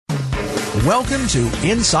Welcome to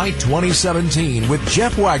Insight 2017 with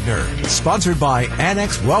Jeff Wagner, sponsored by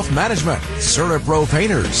Annex Wealth Management, CertaPro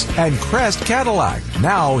Painters, and Crest Cadillac.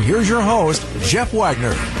 Now, here's your host, Jeff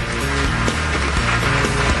Wagner.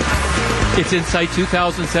 It's Insight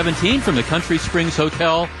 2017 from the Country Springs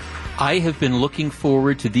Hotel. I have been looking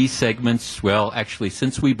forward to these segments, well, actually,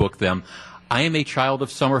 since we booked them. I am a child of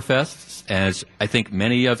Summerfests, as I think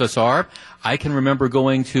many of us are. I can remember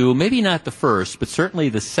going to, maybe not the first, but certainly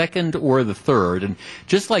the second or the third. And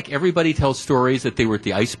just like everybody tells stories that they were at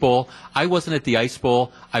the Ice Bowl, I wasn't at the Ice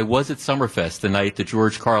Bowl. I was at Summerfest the night that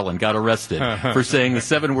George Carlin got arrested for saying the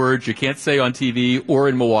 7 words you can't say on TV or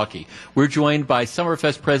in Milwaukee. We're joined by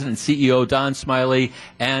Summerfest President and CEO Don Smiley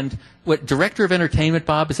and Director of Entertainment,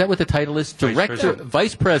 Bob? Is that what the title is?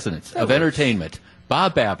 Vice President of Entertainment,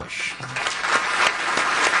 Bob Babish.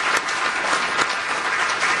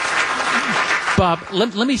 Bob,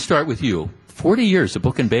 let me start with you. 40 years of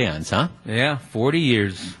booking bands, huh? Yeah, 40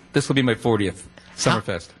 years. This will be my 40th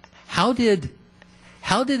Summerfest. How did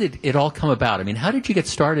it all come about? I mean, how did you get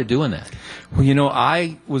started doing that? Well, you know,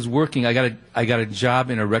 I was working. I got a job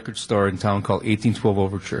in a record store in town called 1812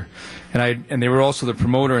 Overture, and they were also the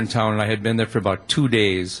promoter in town. And I had been there for about 2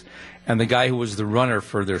 days. And the guy who was the runner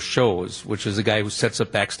for their shows, which is the guy who sets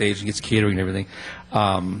up backstage and gets catering and everything,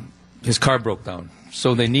 his car broke down.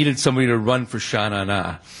 So they needed somebody to run for Sha Na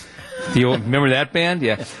Na. Remember that band?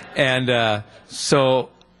 Yeah. And so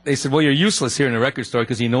they said, well, you're useless here in the record store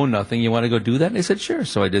because you know nothing. You want to go do that? And they said, sure.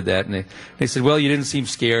 So I did that. And they said, well, you didn't seem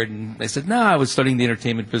scared. And I said, no, I was studying the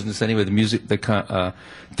entertainment business anyway, the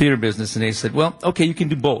theater business. And they said, well, okay, you can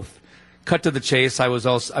do both. Cut to the chase. I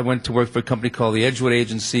went to work for a company called the Edgewood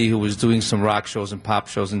Agency, who was doing some rock shows and pop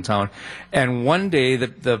shows in town. And one day,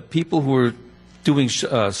 the people who were doing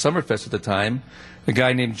Summerfest at the time, a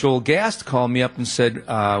guy named Joel Gast called me up and said,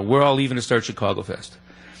 we're all leaving to start Chicago Fest.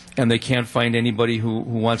 And they can't find anybody who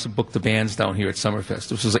wants to book the bands down here at Summerfest.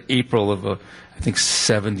 This was like April of, I think,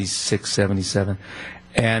 76, 77.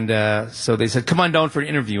 And so they said, come on down for an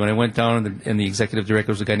interview. And I went down, and the executive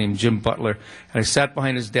director was a guy named Jim Butler. And I sat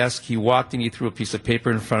behind his desk. He walked in, he threw a piece of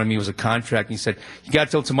paper in front of me. It was a contract. And he said, you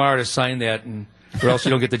got till tomorrow to sign that, or else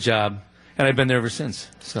you don't get the job. And I've been there ever since.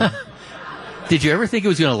 So. Did you ever think it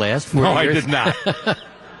was going to last 4 years? No, I did not.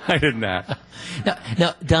 I did not.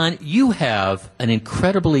 Now, Don, you have an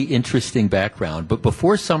incredibly interesting background. But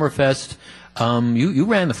before Summerfest, you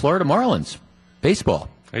ran the Florida Marlins baseball.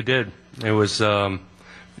 I did. It was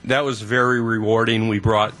that was very rewarding. We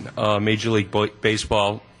brought Major League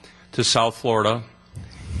Baseball to South Florida,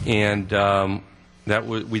 and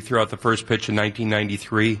we threw out the first pitch in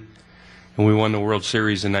 1993. And we won the World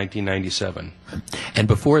Series in 1997. And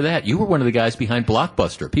before that, you were one of the guys behind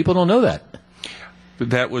Blockbuster. People don't know that.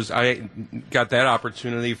 I got that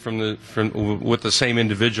opportunity with the same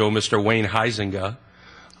individual, Mr. Wayne Huizenga.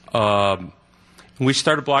 We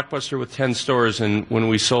started Blockbuster with 10 stores, and when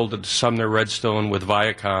we sold it to Sumner Redstone with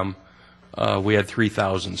Viacom, we had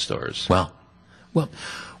 3,000 stores. Wow. Well,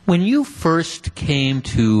 when you first came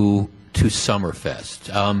to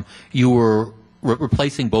Summerfest, you were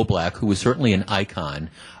replacing Bo Black, who was certainly an icon,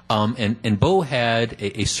 and Bo had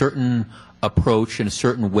a certain approach and a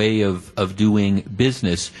certain way of doing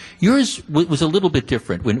business. Yours was a little bit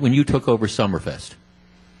different when you took over Summerfest.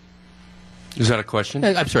 Is that a question?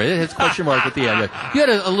 I'm sorry, that's a question mark at the end. You had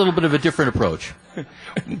a little bit of a different approach.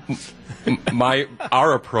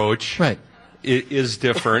 Our approach is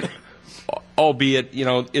different. Albeit,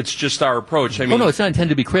 it's just our approach. I mean, no, it's not intended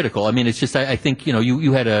to be critical. I mean, it's just I think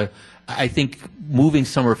you had I think moving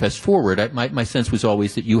Summerfest forward, my sense was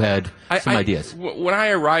always that you had some ideas. When I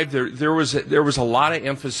arrived there was a lot of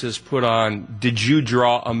emphasis put on, did you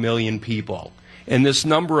draw 1 million people? And this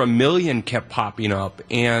number 1 million kept popping up,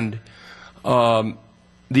 and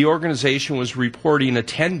the organization was reporting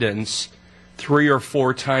attendance 3 or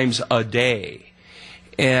 4 times a day.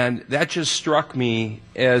 And that just struck me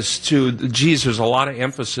as to, geez, there's a lot of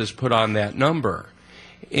emphasis put on that number.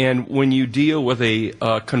 And when you deal with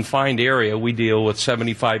a confined area, we deal with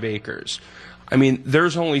 75 acres. I mean,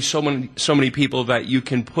 there's only so many people that you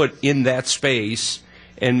can put in that space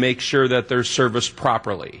and make sure that they're serviced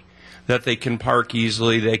properly, that they can park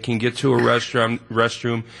easily, they can get to a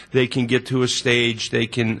restroom, they can get to a stage, they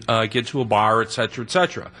can get to a bar, et cetera, et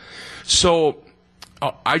cetera. So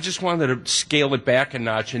I just wanted to scale it back a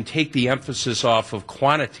notch and take the emphasis off of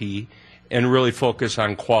quantity and really focus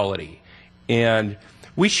on quality. And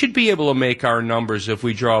we should be able to make our numbers if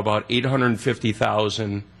we draw about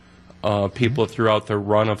 850,000 people throughout the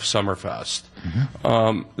run of Summerfest.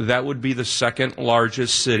 Mm-hmm. That would be the second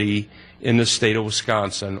largest city in the state of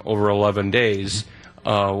Wisconsin over 11 days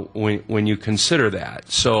when you consider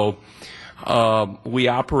that. So We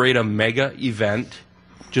operate a mega event,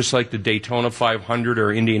 just like the Daytona 500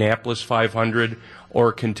 or Indianapolis 500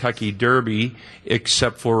 or Kentucky Derby,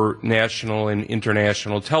 except for national and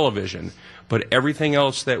international television. But everything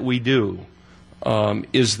else that we do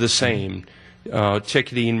is the same.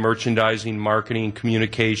 Ticketing, merchandising, marketing,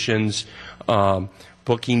 communications,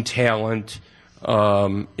 booking talent.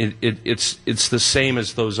 It's the same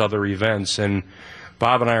as those other events. And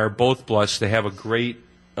Bob and I are both blessed to have a great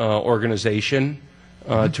organization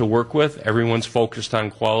to work with. Everyone's focused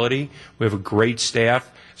on quality. We have a great staff.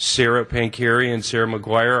 Sarah Pancari and Sarah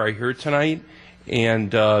McGuire are here tonight,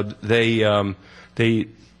 and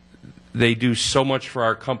they do so much for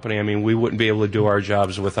our company. I mean, we wouldn't be able to do our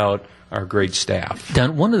jobs without our great staff.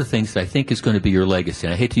 Don, one of the things that I think is going to be your legacy,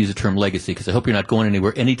 and I hate to use the term legacy because I hope you're not going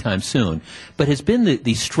anywhere anytime soon, but has been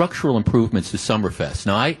the structural improvements to Summerfest.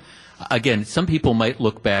 Now, again, some people might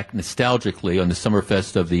look back nostalgically on the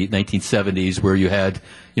Summerfest of the 1970s where you had,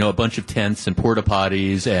 a bunch of tents and porta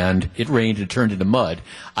potties and it rained and turned into mud.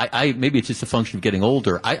 Maybe it's just a function of getting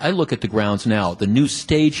older. I look at the grounds now, the new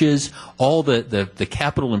stages, all the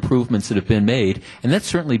capital improvements that have been made, and that's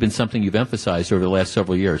certainly been something you've emphasized over the last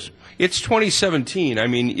several years. It's 2017. I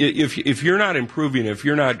mean, if you're not improving, if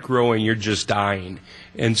you're not growing, you're just dying.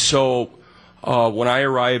 And so when I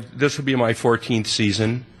arrived, this will be my 14th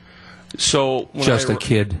season. So when just a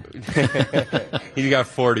kid. He got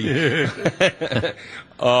 40.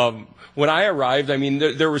 When I arrived, I mean,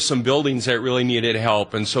 there were some buildings that really needed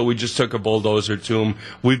help, and so we just took a bulldozer to them.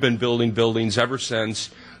 We've been building buildings ever since.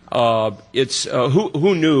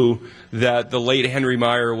 Who knew that the late Henry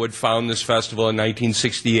Meyer would found this festival in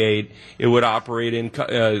 1968. It would operate in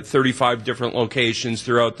 35 different locations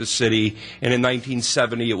throughout the city, and in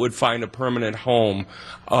 1970 it would find a permanent home.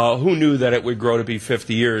 Who knew that it would grow to be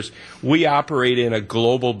 50 years? We operate in a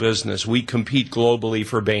global business. We compete globally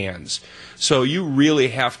for bands. So you really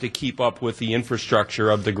have to keep up with the infrastructure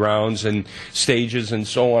of the grounds and stages and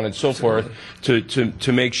so on and so forth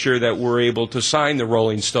to make sure that we're able to sign the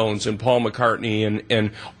Rolling Stones and Paul McCartney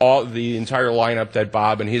and all the entire lineup that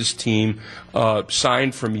Bob and his team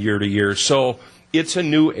signed from year to year. So it's a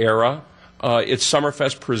new era. It's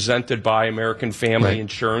Summerfest presented by American Family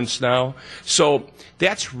Insurance now. So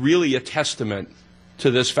that's really a testament to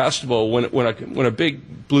this festival when a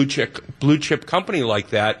big blue chip company like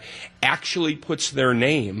that actually puts their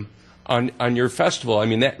name on your festival. I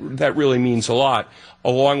mean, that really means a lot,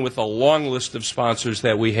 along with a long list of sponsors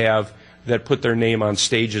that we have that put their name on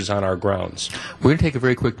stages on our grounds. We're going to take a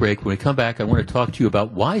very quick break. When we come back, I want to talk to you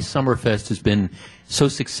about why Summerfest has been so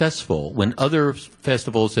successful when other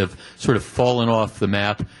festivals have sort of fallen off the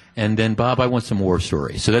map. And then, Bob, I want some war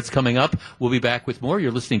stories. So that's coming up. We'll be back with more.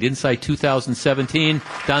 You're listening to Insight 2017.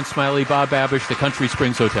 Don Smiley, Bob Babish, the Country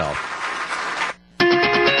Springs Hotel.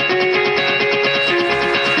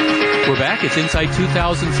 We're back. It's Insight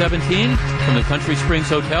 2017 from the Country Springs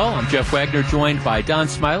Hotel. I'm Jeff Wagner, joined by Don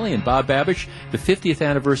Smiley and Bob Babish, the 50th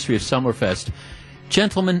anniversary of Summerfest.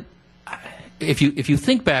 Gentlemen, if you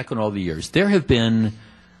think back on all the years, there have been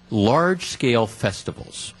large-scale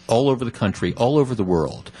festivals all over the country, all over the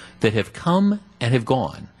world, that have come and have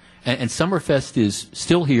gone. And Summerfest is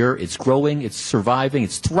still here. It's growing. It's surviving.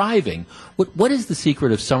 It's thriving. What is the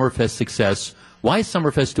secret of Summerfest's success? Why is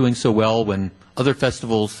Summerfest doing so well when other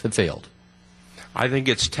festivals have failed? I think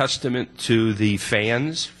it's testament to the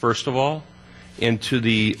fans, first of all, and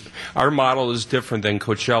to our model is different than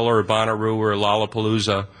Coachella or Bonnaroo or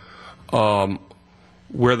Lollapalooza,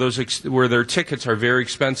 where their tickets are very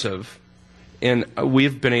expensive, and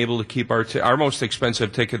we've been able to keep our most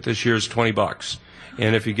expensive ticket this year is $20,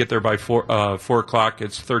 and if you get there by 4 o'clock,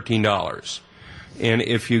 it's $13. And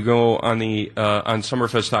if you go on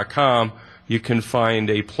Summerfest.com, you can find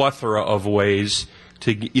a plethora of ways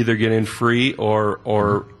to either get in free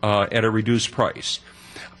or at a reduced price.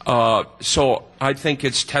 So I think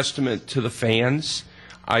it's testament to the fans.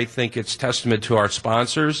 I think it's testament to our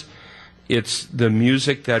sponsors. It's the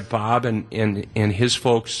music that Bob and his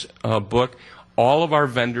folks book. All of our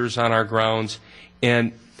vendors on our grounds.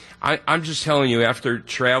 And I'm just telling you, after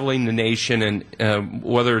traveling the nation, and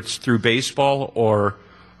whether it's through baseball or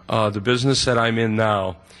the business that I'm in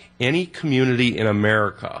now, any community in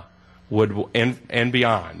America and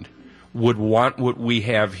beyond would want what we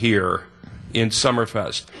have here in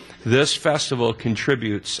Summerfest. This festival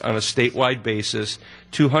contributes on a statewide basis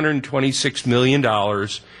 $226 million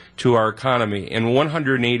to our economy, and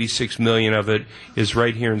 $186 million of it is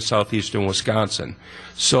right here in southeastern Wisconsin.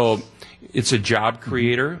 So it's a job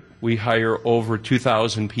creator. We hire over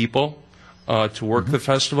 2,000 people to work the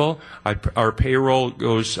festival. Our payroll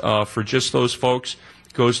goes, for just those folks,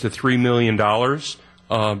 goes to $3 million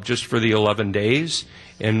just for the 11 days.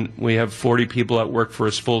 And we have 40 people that work for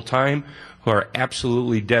us full-time who are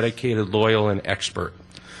absolutely dedicated, loyal, and expert.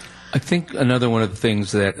 I think another one of the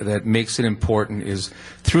things that makes it important is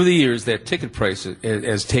through the years that ticket price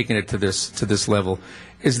has taken it to this level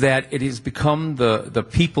is that it has become the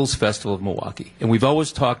People's Festival of Milwaukee. And we've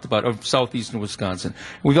always talked about, of southeastern Wisconsin,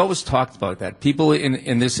 we've always talked about that. People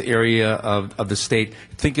in this area of the state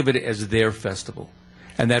think of it as their festival.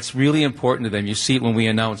 And that's really important to them. You see it when we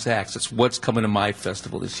announce acts. It's what's coming to my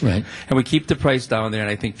festival this year. Right. And we keep the price down there,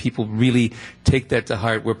 and I think people really take that to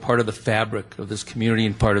heart. We're part of the fabric of this community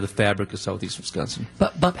and part of the fabric of southeast Wisconsin.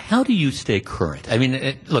 But how do you stay current? I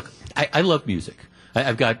mean, look, I love music.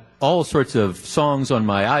 I've got all sorts of songs on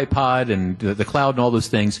my iPod and the cloud and all those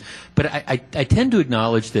things. But I tend to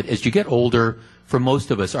acknowledge that as you get older, for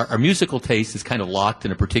most of us, our musical taste is kind of locked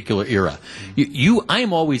in a particular era. I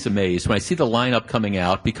am always amazed when I see the lineup coming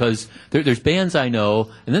out because there's bands I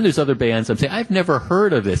know, and then there's other bands I'm saying, I've never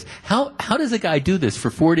heard of this. How does a guy do this for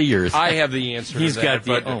 40 years? I have the answer He's to that.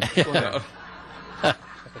 got the...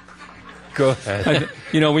 Go ahead.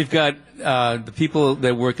 We've got the people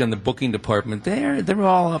that work in the booking department. They're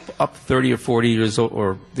all up 30 or 40 years old,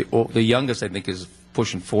 or the youngest I think is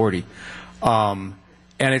pushing 40.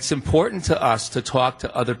 And it's important to us to talk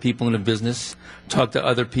to other people in the business, talk to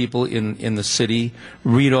other people in the city,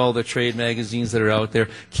 read all the trade magazines that are out there,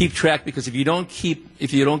 keep track, because if you don't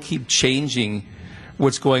keep changing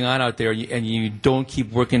what's going on out there, and you don't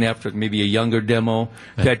keep working after maybe a younger demo,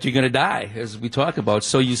 that you're going to die, as we talk about.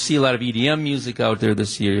 So you see a lot of EDM music out there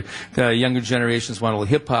this year. The younger generations want a little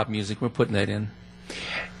hip-hop music. We're putting that in.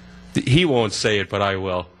 He won't say it, but I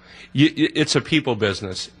will. It's a people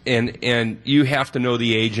business, and you have to know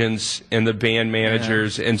the agents and the band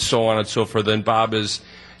managers and so on and so forth. And Bob is,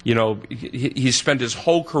 he's spent his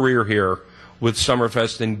whole career here with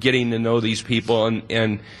Summerfest and getting to know these people,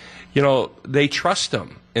 and they trust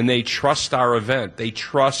him, and they trust our event. They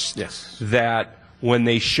trust that when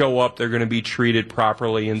they show up, they're going to be treated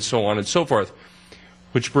properly and so on and so forth,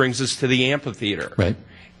 which brings us to the amphitheater. Right.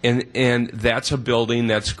 And that's a building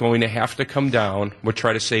that's going to have to come down. We'll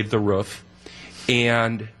try to save the roof,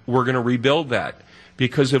 and we're going to rebuild that,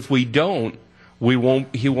 because if we don't, he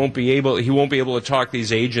won't be able to talk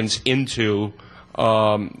these agents into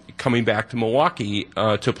coming back to Milwaukee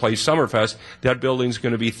to play Summerfest. That building's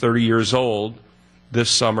going to be 30 years old this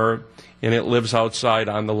summer, and it lives outside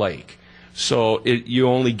on the lake. So you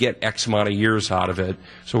only get X amount of years out of it.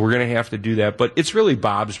 So we're going to have to do that. But it's really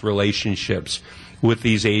Bob's relationships with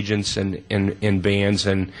these agents and bands,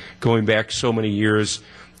 and going back so many years,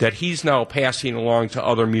 that he's now passing along to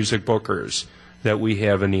other music bookers that we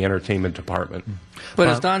have in the entertainment department. But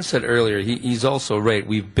as Don said earlier, he's also right.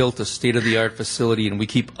 We've built a state-of-the-art facility, and we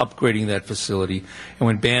keep upgrading that facility. And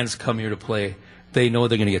when bands come here to play, they know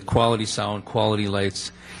they're going to get quality sound, quality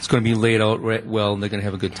lights. It's going to be laid out well, and they're going to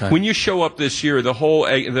have a good time. When you show up this year, the whole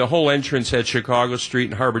entrance at Chicago Street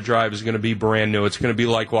and Harbor Drive is going to be brand new. It's going to be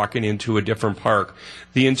like walking into a different park.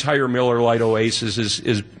 The entire Miller Lite Oasis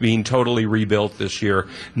is being totally rebuilt this year.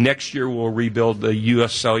 Next year, we'll rebuild the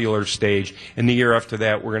U.S. Cellular Stage, and the year after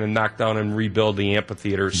that, we're going to knock down and rebuild the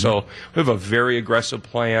amphitheater. Mm-hmm. So we have a very aggressive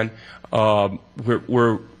plan.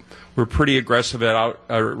 We're pretty aggressive at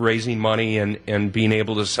raising money and being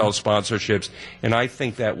able to sell sponsorships, and I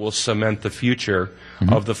think that will cement the future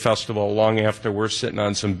of the festival long after we're sitting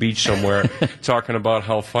on some beach somewhere talking about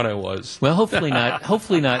how fun it was. Well, hopefully not.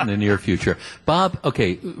 Hopefully not in the near future. Bob,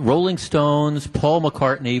 okay, Rolling Stones, Paul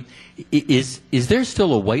McCartney. Is there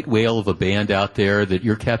still a white whale of a band out there that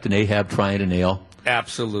you're Captain Ahab trying to nail?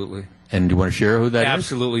 Absolutely. And do you want to share who that is?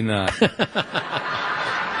 Absolutely not.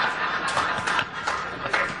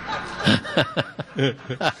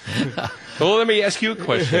 Well, let me ask you a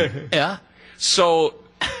question. Yeah? So,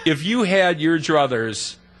 if you had your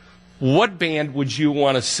druthers, what band would you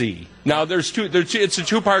want to see? Now, it's a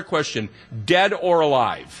two-part question. Dead or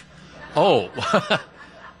alive? Oh.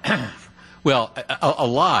 Well,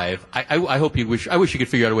 alive, I hope you wish. I wish you could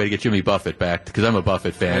figure out a way to get Jimmy Buffett back, because I'm a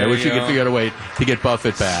Buffett fan. I wish you could figure out a way to get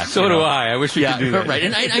Buffett back. So do I. I wish we could do that. Right,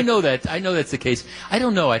 and I know that. I know that's the case. I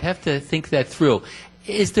don't know. I'd have to think that through.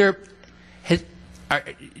 Is there?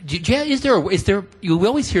 You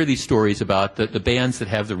always hear these stories about the bands that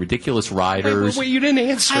have the ridiculous riders. Wait, you didn't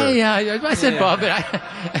answer. I said Buffett.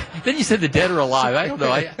 Then you said the Dead or Alive. I don't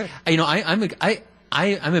know.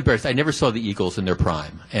 I'm embarrassed. I never saw the Eagles in their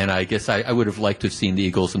prime, and I guess I would have liked to have seen the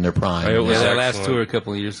Eagles in their prime. It was their last tour a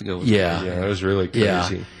couple of years ago. Yeah, it was really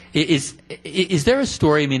crazy. Yeah. Is there a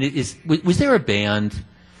story? I mean, was there a band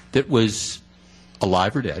that was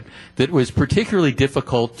alive or dead that was particularly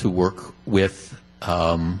difficult to work with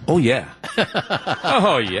Oh, yeah.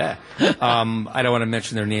 Oh, yeah. I don't want to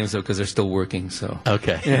mention their names, though, because they're still working, so.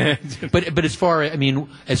 Okay. But as far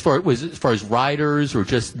as riders or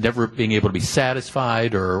just never being able to be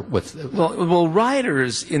satisfied or what's... Well,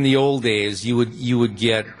 riders in the old days, you would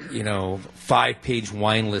get, 5-page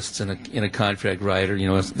wine lists in a contract rider.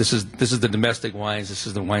 This is the domestic wines. This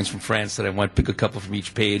is the wines from France that I want. Pick a couple from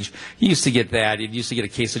each page. You used to get that. You used to get a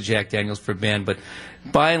case of Jack Daniels for Ben, but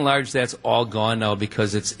by and large, that's all gone now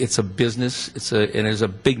because it's a business. And it's a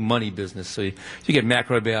big money business. So you get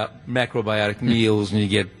macrobiotic meals, and you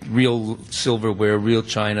get real silverware, real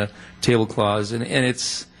china, tablecloths, and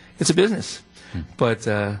it's a business. But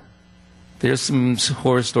there's some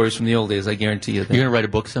horror stories from the old days, I guarantee you. That. You're going to write a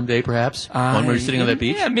book someday, perhaps? One where you're sitting on that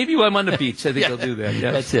beach? Yeah, maybe while I'm on the beach. I think I'll do that. Yeah,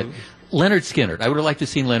 that's it. Leonard Skinner. I would have liked to have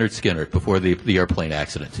seen Leonard Skinner before the airplane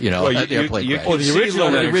accident. The airplane crash. The original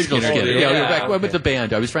Leonard Skinner. Yeah, back with the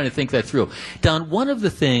band. I was trying to think that through. Don, one of the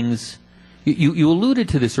things, you alluded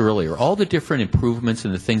to this earlier, all the different improvements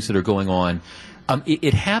and the things that are going on.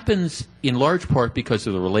 It happens in large part because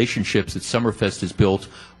of the relationships that Summerfest has built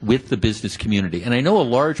with the business community. And I know a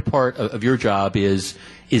large part of your job is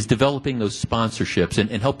developing those sponsorships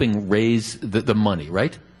and helping raise the money,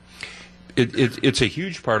 right? It's a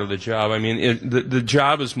huge part of the job. I mean, the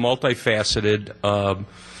job is multifaceted.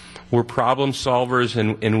 We're problem solvers,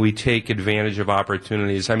 and we take advantage of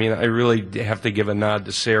opportunities. I mean, I really have to give a nod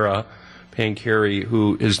to Sarah Pancari,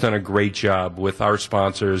 who has done a great job with our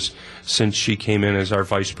sponsors since she came in as our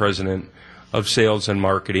Vice President of Sales and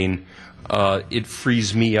Marketing. It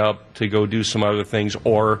frees me up to go do some other things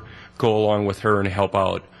or go along with her and help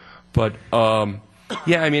out. But,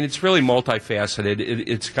 yeah, I mean, it's really multifaceted.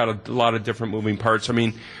 It's got a lot of different moving parts. I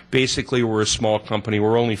mean, basically, we're a small company.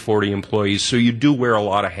 We're only 40 employees, so you do wear a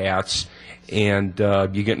lot of hats, and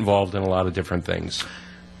you get involved in a lot of different things.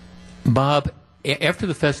 Bob, after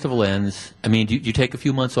the festival ends, I mean, do you take a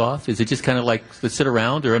few months off? Is it just kind of like to sit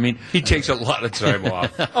around, or I mean, he takes a lot of time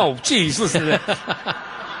off. Oh, geez, listen to that.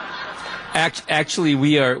 Actually,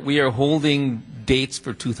 we are holding dates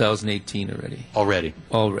for 2018 already. Already,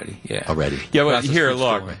 yeah. Yeah, but here,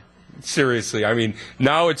 look. Seriously, I mean,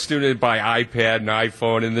 now it's doing it by iPad and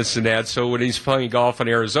iPhone and this and that. So when he's playing golf in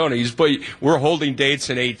Arizona, we're holding dates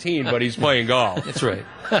in 18, but he's playing golf. That's right.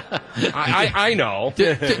 I know.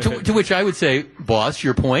 To which I would say, boss,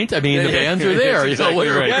 your point. I mean, the bands are there. Exactly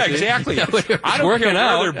right. Yeah, exactly. I don't care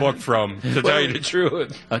where they're booked from, to tell you the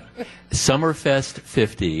truth. Summerfest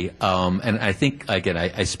 50, and I think, again,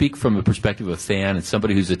 I speak from the perspective of a fan and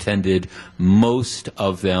somebody who's attended most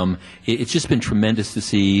of them. It's just been tremendous to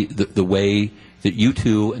see the way that you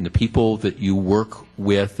two and the people that you work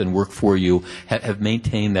with and work for you have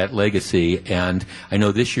maintained that legacy. And I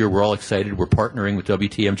know this year we're all excited. We're partnering with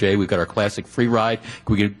WTMJ. We've got our classic free ride.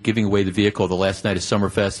 We're giving away the vehicle the last night of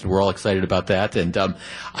Summerfest, and we're all excited about that. And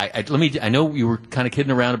I know you were kind of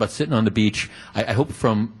kidding around about sitting on the beach. I hope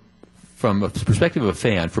from a perspective of a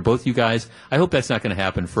fan, for both you guys, I hope that's not going to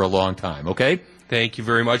happen for a long time, okay? Thank you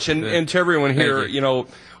very much. And to everyone here,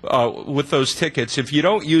 with those tickets, if you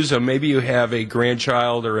don't use them, maybe you have a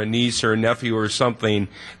grandchild or a niece or a nephew or something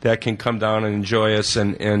that can come down and enjoy us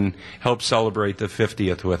and help celebrate the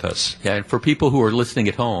 50th with us. Yeah, and for people who are listening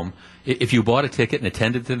at home, if you bought a ticket and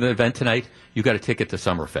attended the event tonight, you got a ticket to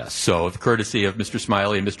Summerfest. So, courtesy of Mr.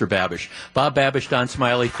 Smiley and Mr. Babish. Bob Babish, Don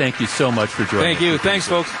Smiley, thank you so much for joining us. Thank you. Thanks,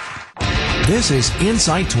 folks. This is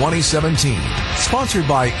Insight 2017, sponsored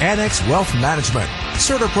by Annex Wealth Management,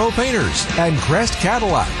 CertaPro Painters, and Crest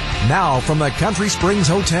Cadillac. Now from the Country Springs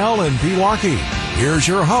Hotel in Pewaukee, here's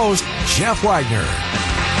your host, Jeff Wagner.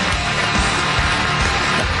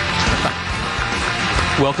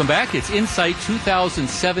 Welcome back. It's Insight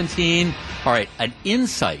 2017. All right, an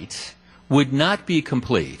insight would not be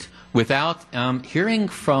complete without hearing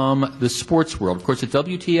from the sports world. Of course, at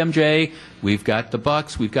WTMJ, we've got the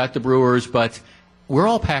Bucks, we've got the Brewers, but we're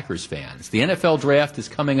all Packers fans. The NFL draft is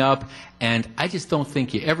coming up, and I just don't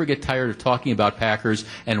think you ever get tired of talking about Packers,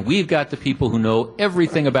 and we've got the people who know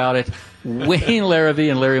everything about it, Wayne Larrivee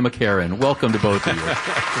and Larry McCarron. Welcome to both of you.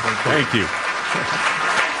 Thank you.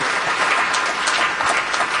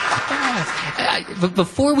 But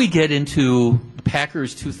before we get into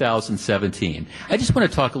Packers 2017, I just want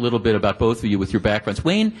to talk a little bit about both of you with your backgrounds.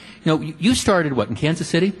 Wayne, you started, in Kansas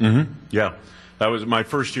City? Mm-hmm. Yeah. That was my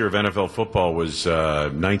first year of NFL football was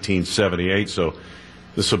 1978, so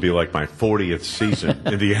This will be like my 40th season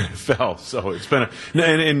in the NFL. So it's been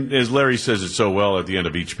and as Larry says it so well at the end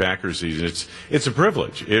of each Packers season, it's a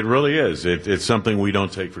privilege. It really is. It's something we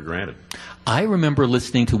don't take for granted. I remember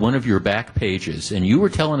listening to one of your back pages, and you were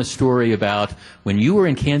telling a story about when you were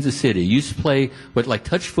in Kansas City. You used to play, like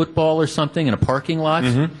touch football or something in a parking lot?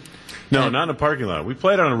 Mm-hmm. No, not in a parking lot. We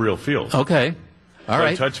played on a real field. Okay. All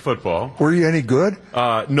right. Touch football. Were you any good?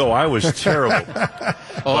 No, I was terrible. But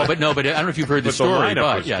I don't know if you've heard the story. The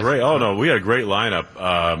lineup was great. Oh, no, we had a great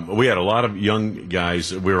lineup. We had a lot of young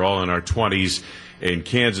guys. We were all in our 20s in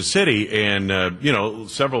Kansas City, and,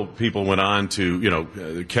 several people went on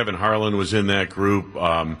to, Kevin Harlan was in that group.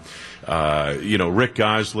 Rick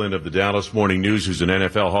Goslin of the Dallas Morning News, who's an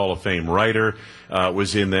NFL Hall of Fame writer,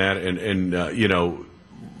 was in that, and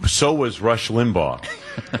so was Rush Limbaugh.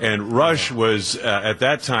 And Rush was, at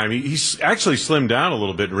that time, he's actually slimmed down a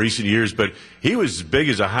little bit in recent years, but he was as big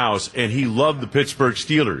as a house, and he loved the Pittsburgh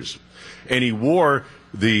Steelers. And he wore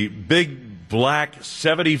the big black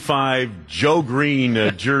 75 Joe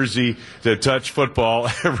Green jersey to touch football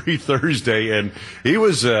every Thursday, and he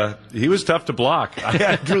was tough to block.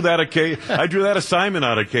 I drew that assignment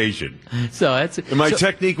on occasion. And my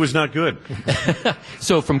technique was not good.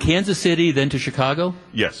 So from Kansas City, then to Chicago?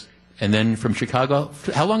 Yes. And then from Chicago,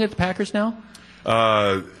 how long at the Packers now?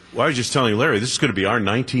 I was just telling Larry, this is going to be our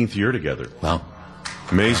 19th year together. Wow.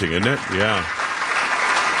 Amazing, isn't it? Yeah.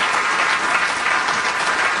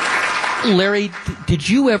 Larry, did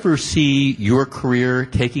you ever see your career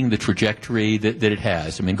taking the trajectory that it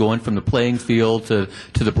has? I mean, going from the playing field to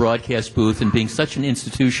the broadcast booth and being such an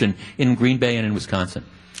institution in Green Bay and in Wisconsin?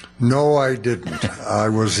 No, I didn't. I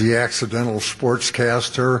was the accidental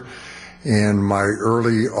sportscaster, and my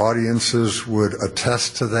early audiences would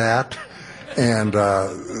attest to that. And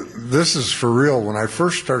this is for real. When I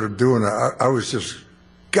first started doing it, I was just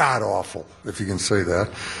god-awful, if you can say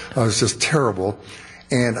that. I was just terrible.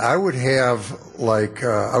 And I would have,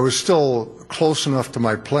 I was still close enough to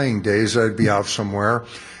my playing days. I'd be out somewhere,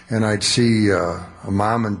 and I'd see a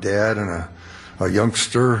mom and dad and a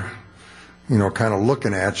youngster, kind of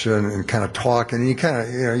looking at you and kind of talking. And you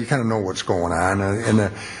kind of know what's going on.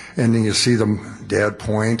 And then you see them, dad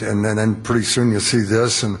point, and then pretty soon you see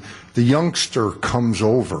this, and the youngster comes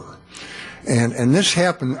over. And this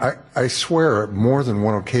happened, I swear, more than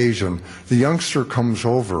one occasion. The youngster comes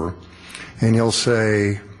over, and he'll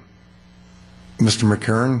say, "Mr.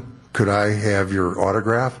 McCarron, could I have your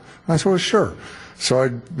autograph?" And I said, "Well, sure." So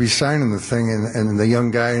I'd be signing the thing, and the young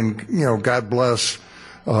guy, and God bless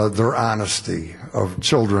their honesty of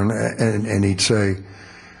children, and he'd say,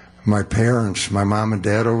 "My parents, my mom and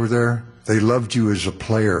dad over there, they loved you as a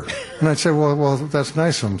player." And I'd say, well, that's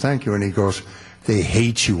nice of them, thank you. And he goes, "They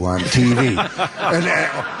hate you on TV."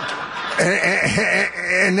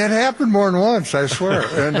 And that happened more than once, I swear.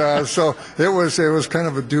 And so it was kind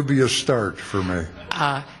of a dubious start for me.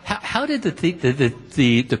 How did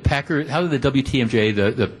the Packers, how did the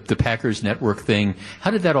WTMJ, the Packers network thing,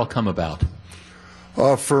 how did that all come about?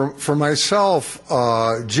 For myself,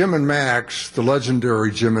 Jim and Max, the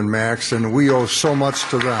legendary Jim and Max, and we owe so much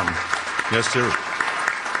to them. Yes, sir.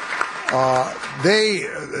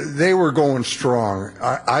 They were going strong.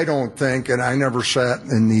 I don't think, and I never sat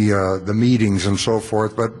in the meetings and so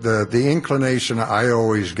forth, but the inclination I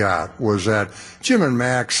always got was that Jim and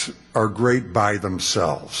Max are great by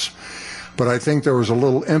themselves. But I think there was a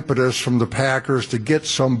little impetus from the Packers to get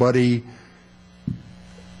somebody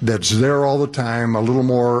that's there all the time, a little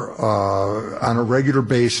more on a regular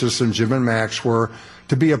basis than Jim and Max were,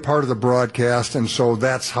 to be a part of the broadcast, and so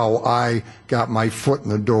that's how I got my foot in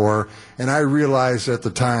the door. And I realized at the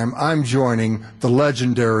time I'm joining the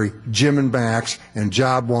legendary Jim and Max, and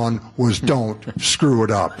job one was don't screw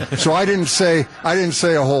it up. So I didn't say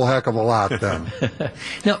a whole heck of a lot then.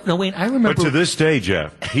 No, Wayne, I remember. But to this day,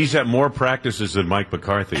 Jeff, he's at more practices than Mike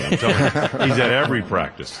McCarthy. I'm telling you, he's at every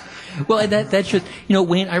practice. Well, that's just,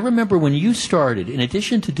 Wayne, I remember when you started, in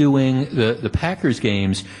addition to doing the Packers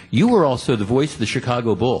games, you were also the voice of the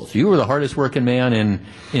Chicago Bulls. You were the hardest working man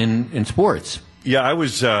in sports. Yeah, I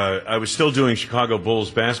was still doing Chicago Bulls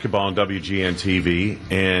basketball on WGN TV,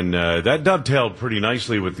 and that dovetailed pretty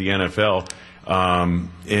nicely with the NFL.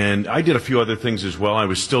 And I did a few other things as well. I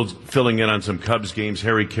was still filling in on some Cubs games.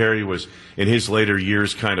 Harry Carey was, in his later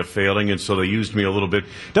years, kind of failing, and so they used me a little bit.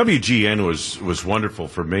 WGN was wonderful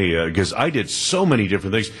for me because I did so many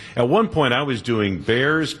different things. At one point, I was doing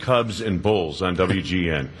Bears, Cubs, and Bulls on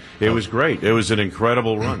WGN. It was great. It was an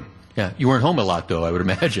incredible run. Yeah, you weren't home a lot, though, I would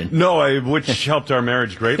imagine. No, which helped our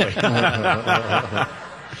marriage greatly.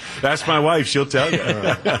 That's my wife. She'll tell you.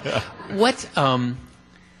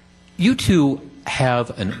 You two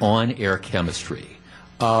have an on-air chemistry.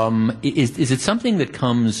 Is it something that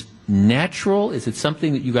comes natural? Is it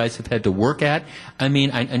something that you guys have had to work at? I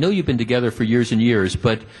mean, I know you've been together for years and years,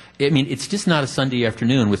 but I mean, it's just not a Sunday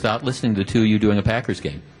afternoon without listening to the two of you doing a Packers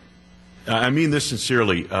game. I mean this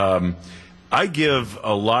sincerely. I give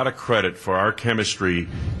a lot of credit for our chemistry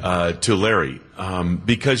to Larry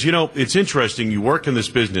because, you know, it's interesting. You work in this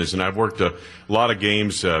business, and I've worked a lot of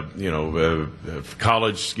games,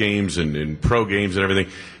 college games and pro games and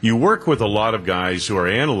everything. You work with a lot of guys who are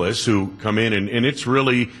analysts who come in, and it's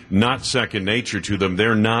really not second nature to them.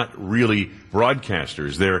 They're not really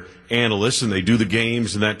broadcasters. They're analysts, and they do the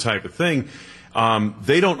games and that type of thing.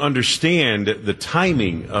 They don't understand the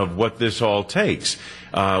timing of what this all takes.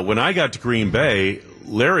 When I got to Green Bay,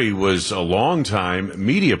 Larry was a long-time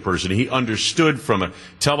media person. He understood from a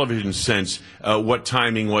television sense what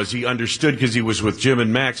timing was. He understood because he was with Jim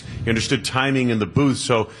and Max. He understood timing in the booth.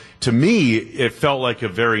 So to me, it felt like a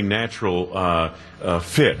very natural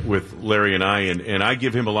fit with Larry and I, and I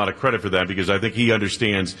give him a lot of credit for that because I think he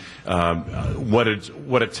understands what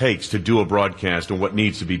it takes to do a broadcast and what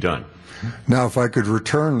needs to be done. Now, if I could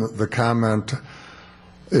return the comment,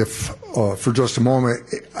 for just a moment,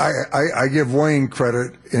 I give Wayne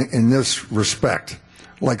credit in this respect.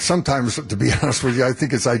 Like sometimes, to be honest with you, I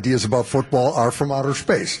think his ideas about football are from outer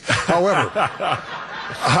space. However,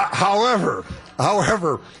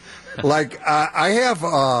 like I have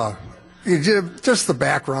just the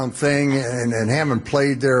background thing, and having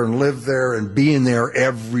played there and lived there and being there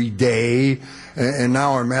every day, and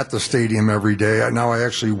now I'm at the stadium every day. Now I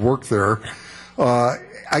actually work there.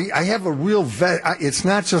 I have a real it's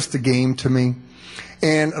not just a game to me,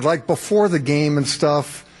 and like before the game and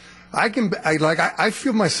stuff, I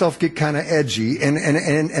feel myself get kind of edgy,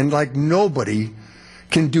 and like nobody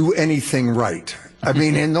can do anything right. I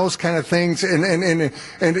mean, and those kind of things, and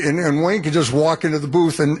Wayne can just walk into the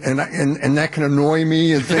booth, and that can annoy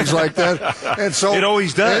me and things like that. And so it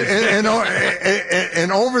always does.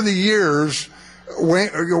 And over the years,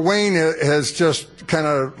 Wayne has just kind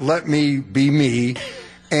of let me be me.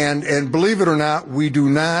 And believe it or not, we do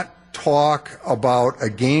not talk about a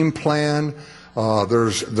game plan.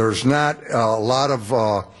 There's not a lot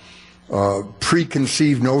of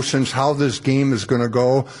preconceived notions how this game is going to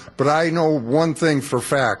go. But I know one thing for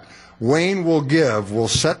fact. Wayne will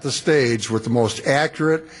set the stage with the most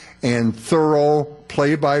accurate and thorough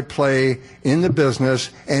play-by-play in the business,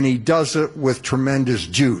 and he does it with tremendous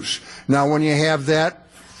juice. Now, when you have that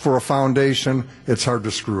for a foundation, it's hard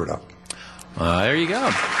to screw it up. There you go.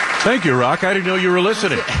 Thank you, Rock. I didn't know you were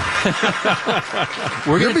listening.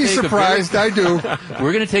 You'll be surprised. I do.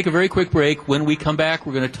 We're going to take a very quick break. When we come back,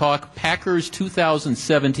 we're going to talk Packers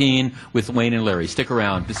 2017 with Wayne and Larry. Stick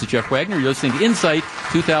around. This is Jeff Wagner. You're listening to Insight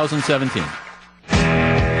 2017.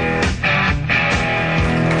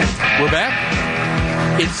 We're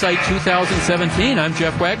back. Insight 2017. I'm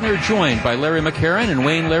Jeff Wagner, joined by Larry McCarron and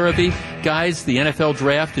Wayne Larrabee. Guys, the NFL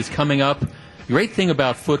draft is coming up. The great thing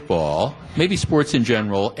about football, maybe sports in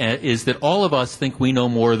general, is that all of us think we know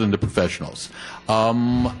more than the professionals.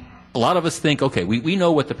 A lot of us think, okay, we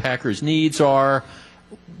know what the Packers' needs are.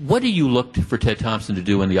 What do you look for Ted Thompson to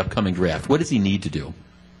do in the upcoming draft? What does he need to do?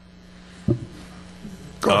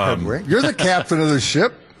 Go ahead, Wayne. You're the captain of the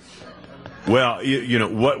ship. Well, you know,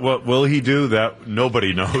 what will he do? That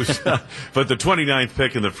nobody knows. But the 29th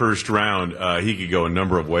pick in the first round, he could go a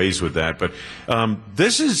number of ways with that. But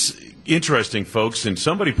this is interesting, folks, and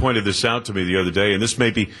somebody pointed this out to me the other day, and this may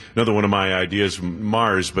be another one of my ideas from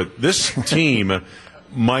Mars, but this team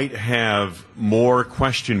might have more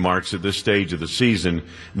question marks at this stage of the season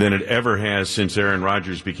than it ever has since Aaron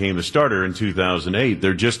Rodgers became the starter in 2008.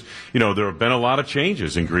 They're just, you know, there have been a lot of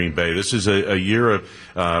changes in Green Bay. This is a year of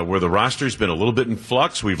where the roster's been a little bit in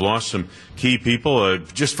flux. We've lost some key people.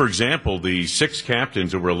 Just for example, the 6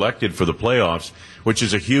 captains who were elected for the playoffs, which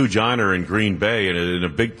is a huge honor in Green Bay and a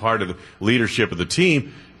big part of the leadership of the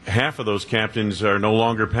team. Half of those captains are no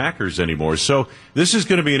longer Packers anymore. So this is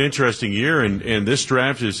going to be an interesting year, and this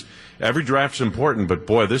draft is every draft's important, but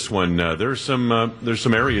boy, this one there's some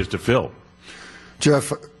areas to fill.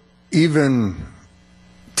 Jeff, even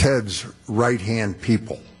Ted's right-hand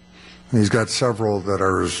people, and he's got several that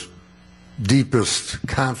are his deepest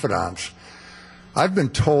confidants. I've been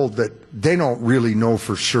told that they don't really know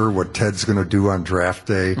for sure what Ted's going to do on draft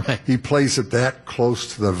day. He plays it that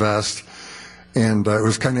close to the vest. And it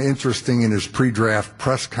was kind of interesting in his pre-draft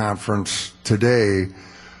press conference today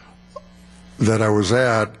that I was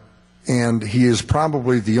at, and he is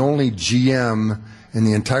probably the only GM in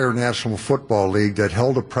the entire National Football League that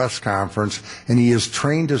held a press conference, and he has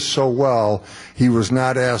trained us so well, he was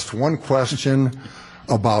not asked one question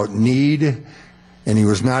about need. and he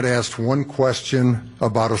was not asked one question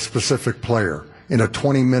about a specific player in a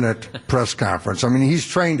 20-minute press conference. I mean, he's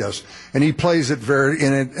trained us, and he plays it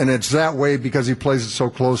and it's that way because he plays it so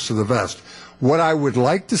close to the vest. What I would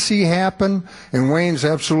like to see happen, and Wayne's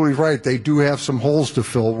absolutely right, they do have some holes to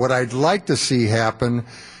fill. What I'd like to see happen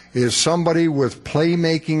is somebody with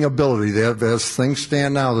playmaking ability. They have, as things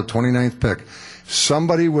stand now, the 29th pick,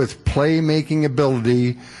 somebody with playmaking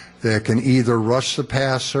ability that can either rush the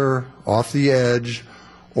passer off the edge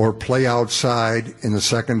or play outside in the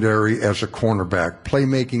secondary as a cornerback,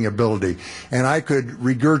 playmaking ability. And I could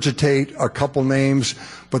regurgitate a couple names,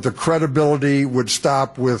 but the credibility would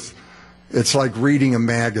stop with, it's like reading a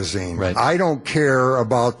magazine. Right. I don't care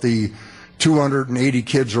about the 280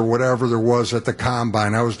 kids or whatever there was at the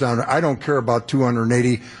combine. I was down there. I don't care about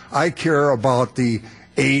 280. I care about the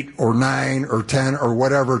 8 or 9 or 10 or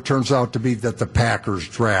whatever it turns out to be that the Packers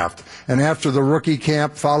draft. And after the rookie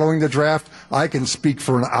camp following the draft, I can speak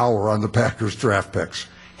for an hour on the Packers draft picks.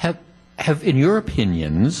 Have in your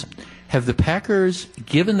opinions, have the Packers,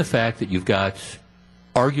 given the fact that you've got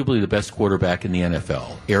arguably the best quarterback in the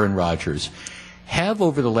NFL, Aaron Rodgers, have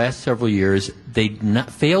over the last several years they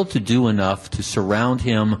failed to do enough to surround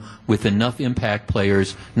him with enough impact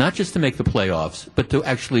players, not just to make the playoffs, but to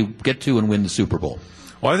actually get to and win the Super Bowl?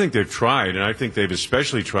 Well, I think they've tried, and I think they've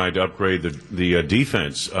especially tried to upgrade the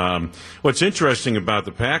defense. What's interesting about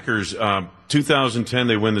the Packers, 2010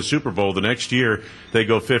 they win the Super Bowl. The next year they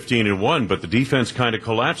go 15-1, but the defense kind of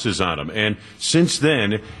collapses on them. And since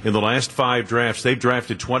then, in the last 5 drafts, they've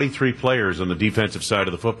drafted 23 players on the defensive side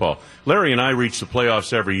of the football. Larry and I reach the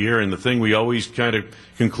playoffs every year, and the thing we always kind of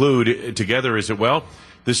conclude together is that, well,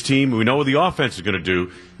 this team, we know what the offense is going to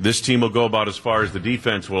do. This team will go about as far as the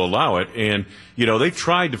defense will allow it. And, you know, they've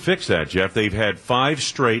tried to fix that, Jeff. They've had 5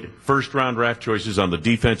 straight first-round draft choices on the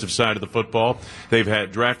defensive side of the football. They've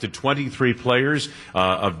had drafted 23 players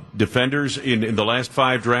of defenders in the last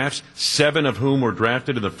 5 drafts, 7 of whom were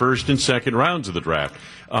drafted in the first and second rounds of the draft.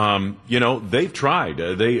 You know, they've tried.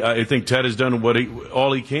 I think Ted has done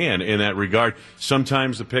all he can in that regard.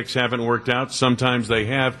 Sometimes the picks haven't worked out. Sometimes they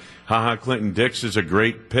have. Clinton-Dix is a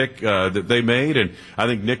great pick that they made, and I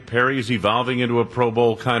think Nick Perry is evolving into a Pro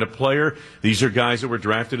Bowl kind of player. These are guys that were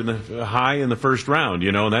drafted in the high in the first round,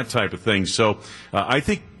 you know, and that type of thing. So I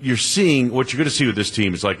think you're seeing what you're going to see with this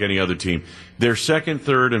team is like any other team. Their second,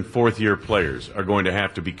 third, and fourth-year players are going to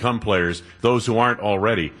have to become players. Those who aren't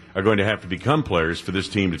already are going to have to become players for this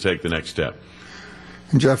team to take the next step.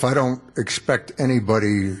 Jeff, I don't expect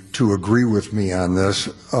anybody to agree with me on this,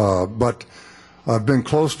 but I've been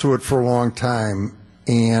close to it for a long time,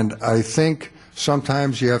 and I think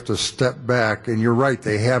sometimes you have to step back, and you're right,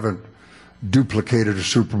 they haven't duplicated a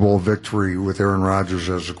Super Bowl victory with Aaron Rodgers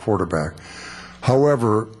as a quarterback.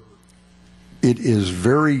 However, it is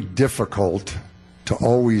very difficult to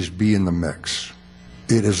always be in the mix.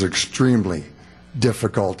 It is extremely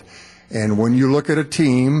difficult. And when you look at a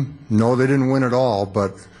team, no, they didn't win it all,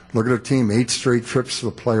 but look at a team, 8 straight trips to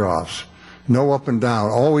the playoffs, no up and down,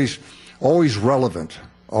 always relevant,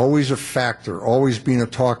 always a factor, always being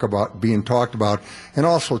talked about, and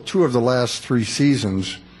also 2 of the last 3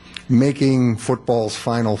 seasons making football's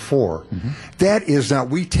Final Four. Mm-hmm. That is not,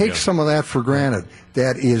 we take some of that for granted.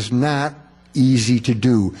 That is not easy to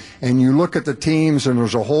do. And you look at the teams, and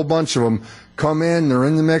there's a whole bunch of them come in, they're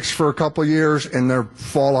in the mix for a couple of years, and they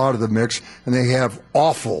fall out of the mix, and they have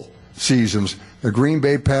awful seasons. The Green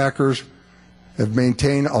Bay Packers have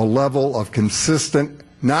maintained a level of consistent,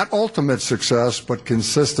 not ultimate success, but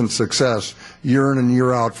consistent success year in and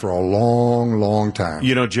year out for a long, long time.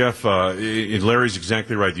 You know, Jeff, Larry's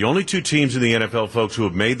exactly right. The only 2 teams in the NFL, folks, who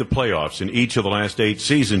have made the playoffs in each of the last 8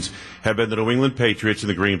 seasons have been the New England Patriots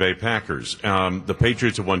and the Green Bay Packers. The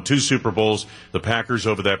Patriots have won 2 Super Bowls. The Packers,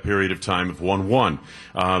 over that period of time, have won 1.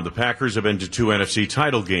 The Packers have been to 2 NFC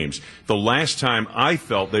title games. The last time I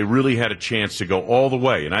felt they really had a chance to go all the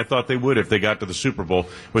way, and I thought they would if they got to the Super Bowl,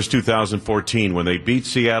 was 2014 when they beat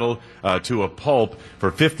Seattle to a pulp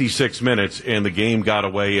for 56 minutes, and the game got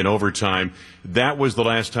away in overtime. That was the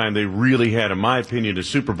last time they really had, in my opinion, a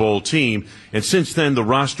Super Bowl team. And since then, the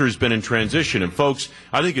roster has been in transition. And, folks,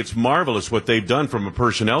 I think it's marvelous what they've done from a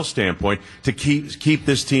personnel standpoint to keep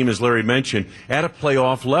this team, as Larry mentioned, at a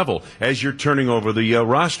playoff level as you're turning over the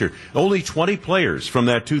roster. Only 20 players from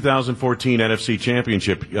that 2014 NFC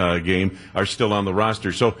Championship game are still on the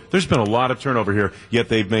roster. So there's been a lot of turnover here, yet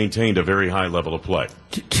they've maintained a very high level of play.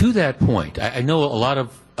 To that point, I know a lot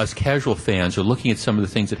of us casual fans are looking at some of the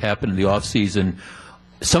things that happened in the offseason.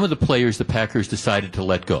 Some of the players the Packers decided to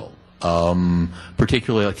let go,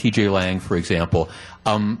 particularly like T.J. Lang, for example.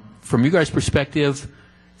 From you guys' perspective,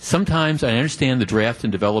 sometimes I understand the draft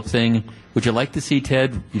and develop thing. Would you like to see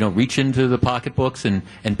Ted, reach into the pocketbooks and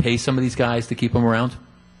pay some of these guys to keep them around?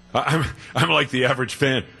 I'm like the average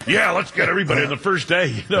fan. Yeah, let's get everybody in the first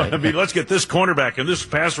day. Let's get this cornerback and this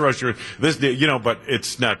pass rusher. But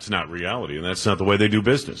it's not reality, and that's not the way they do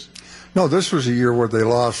business. No, this was a year where they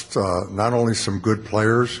lost not only some good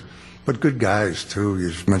players, but good guys too.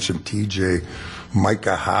 You mentioned TJ,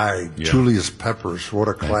 Micah Hyde, Julius Peppers. What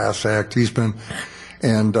a class act he's been.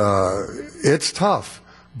 And it's tough,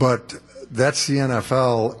 but that's the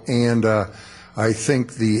NFL, and I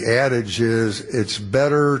think the adage is it's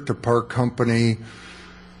better to part company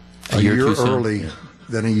a year early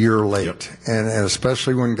than a year late. Yep. And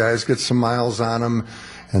especially when guys get some miles on them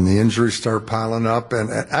and the injuries start piling up. And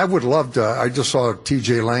I would love to – I just saw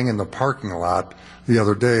TJ Lang in the parking lot the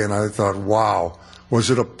other day, and I thought, wow, was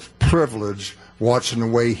it a privilege watching the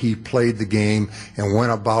way he played the game and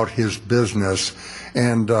went about his business.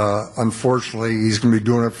 And unfortunately, he's going to be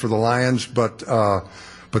doing it for the Lions, but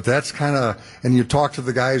that's kind of, and you talk to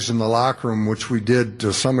the guys in the locker room, which we did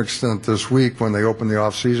to some extent this week when they opened the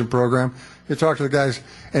off-season program. You talk to the guys,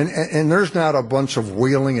 and there's not a bunch of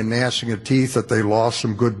wailing and gnashing of teeth that they lost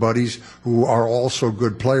some good buddies who are also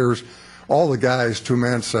good players. All the guys,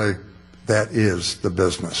 two-man, say that is the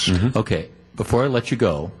business. Mm-hmm. Okay, before I let you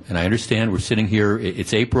go, and I understand we're sitting here,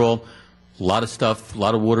 it's April, a lot of stuff, a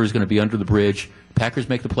lot of water is going to be under the bridge. Packers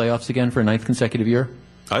make the playoffs again for a 9th consecutive year?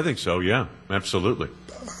 I think so, yeah, absolutely.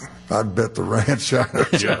 I'd bet the ranch on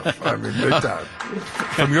it, Jeff. I mean, big time.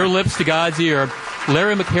 From your lips to God's ear,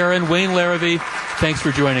 Larry McCarron, Wayne Larrabee, thanks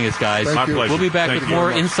for joining us, guys. My pleasure. We'll be back Thank with you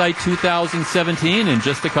more Insight 2017 in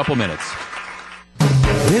just a couple minutes.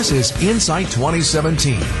 This is Insight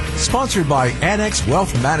 2017, sponsored by Annex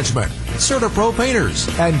Wealth Management, CertaPro Painters,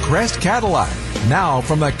 and Crest Cadillac. Now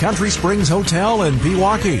from the Country Springs Hotel in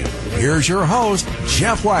Pewaukee, here's your host,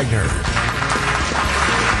 Jeff Wagner.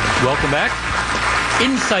 Welcome back.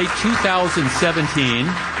 Insight 2017.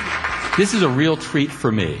 This is a real treat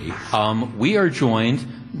for me. We are joined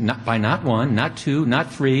by not one, not two,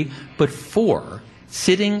 not three, but 4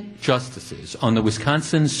 sitting justices on the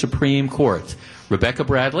Wisconsin Supreme Court. Rebecca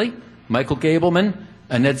Bradley, Michael Gableman,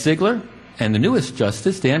 Annette Ziegler, and the newest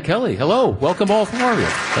justice, Dan Kelly. Hello. Welcome all 4 of you.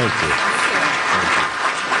 Thank you.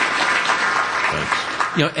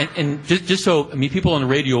 And just so, people on the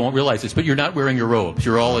radio won't realize this, but you're not wearing your robes.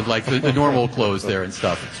 You're all in like the normal clothes there and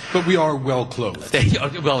stuff. But we are well clothed.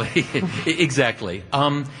 Well, exactly.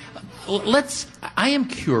 I am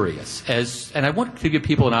curious, and I want to give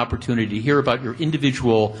people an opportunity to hear about your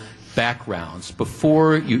individual backgrounds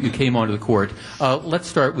before you came onto the court. Let's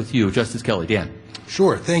start with you, Justice Kelly. Dan.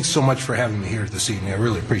 Sure. Thanks so much for having me here this evening. I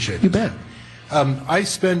really appreciate it. You bet. I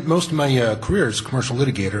spent most of my career as a commercial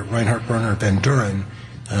litigator, Reinhart, Berner, Van Duren,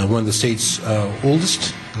 one of the state's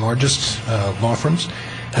oldest and largest law firms,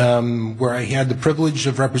 where I had the privilege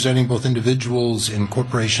of representing both individuals and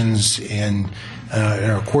corporations and in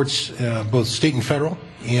our courts, both state and federal,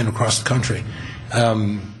 and across the country.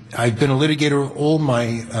 I've been a litigator all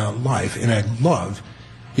my life, and I love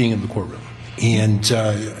being in the courtroom. And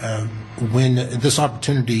when this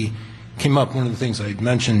opportunity came up, one of the things I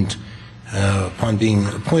mentioned upon being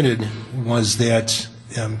appointed was that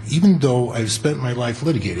even though I've spent my life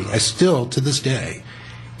litigating, I still, to this day,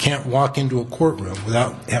 can't walk into a courtroom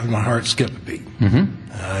without having my heart skip a beat.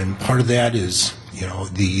 Mm-hmm. And part of that is,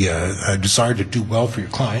 the desire to do well for your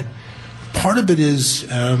client. Part of it is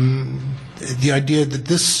the idea that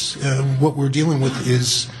this, what we're dealing with,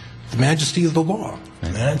 is the majesty of the law.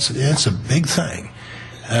 And that's a big thing.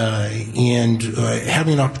 And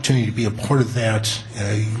having an opportunity to be a part of that,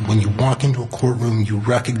 when you walk into a courtroom, you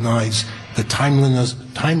recognize the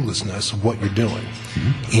timelessness of what you're doing.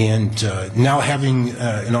 Mm-hmm. And now having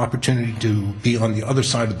an opportunity to be on the other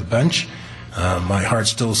side of the bench, my heart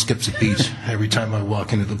still skips a beat every time I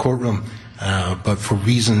walk into the courtroom. But for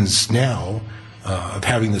reasons now of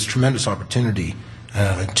having this tremendous opportunity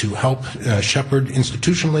to help shepherd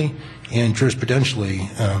institutionally and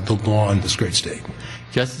jurisprudentially the law in this great state.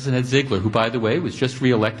 Justice Annette Ziegler, who, by the way, was just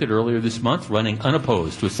reelected earlier this month, running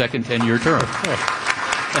unopposed to a second 10-year term.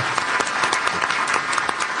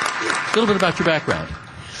 A little bit about your background.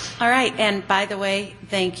 All right, and by the way,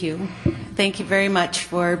 thank you. Thank you very much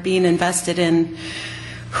for being invested in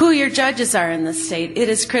who your judges are in this state. It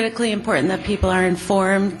is critically important that people are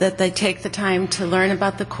informed, that they take the time to learn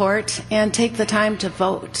about the court, and take the time to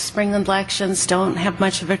vote. Spring elections don't have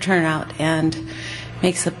much of a turnout, and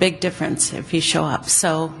makes a big difference if you show up.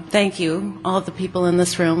 So thank you, all of the people in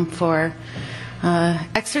this room, for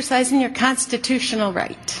exercising your constitutional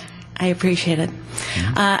right. I appreciate it.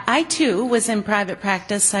 I, too, was in private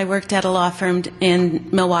practice. I worked at a law firm in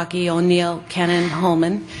Milwaukee, O'Neill, Kennan,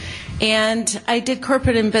 Holman, and I did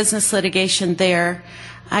corporate and business litigation there.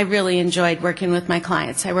 I really enjoyed working with my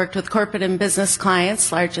clients. I worked with corporate and business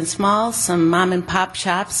clients, large and small, some mom-and-pop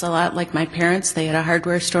shops, a lot like my parents. They had a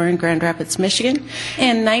hardware store in Grand Rapids, Michigan.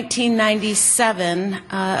 In 1997,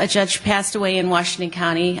 a judge passed away in Washington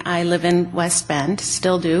County. I live in West Bend,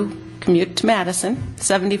 still do. Commute to Madison,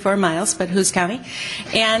 74 miles, but whose county?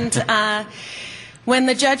 And when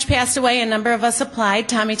the judge passed away, a number of us applied.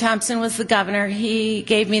 Tommy Thompson was the governor. He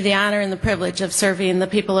gave me the honor and the privilege of serving the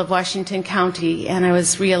people of Washington County, and I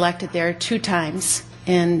was reelected there 2 times.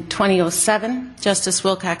 In 2007, Justice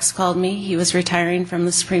Wilcox called me. He was retiring from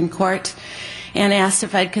the Supreme Court and asked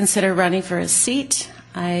if I'd consider running for his seat.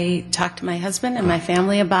 I talked to my husband and my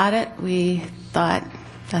family about it. We thought,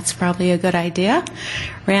 that's probably a good idea.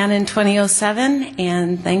 Ran in 2007,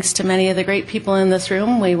 and thanks to many of the great people in this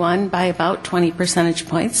room, we won by about 20 percentage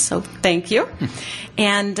points, so thank you.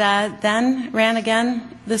 And then ran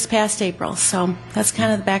again this past April. So that's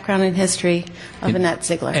kind of the background and history of Annette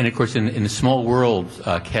Ziegler. And, of course, in the small world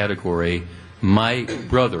category, my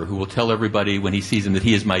brother, who will tell everybody when he sees him that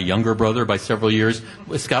he is my younger brother by several years,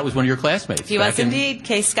 Scott was one of your classmates. He was indeed.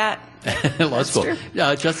 K. Scott. Law school.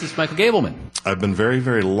 Justice Michael Gableman. I've been very,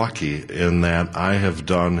 very lucky in that I have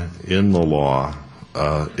done in the law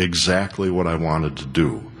exactly what I wanted to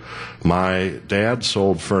do. My dad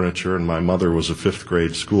sold furniture and my mother was a 5th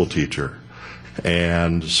grade school teacher.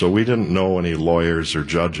 And so we didn't know any lawyers or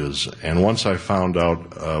judges. And once I found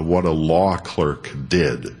out what a law clerk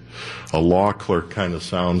did, a law clerk kind of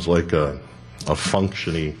sounds like a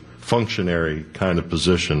functionary kind of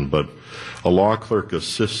position, but a law clerk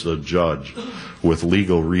assists a judge with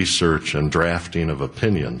legal research and drafting of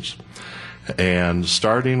opinions. And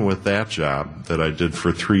starting with that job that I did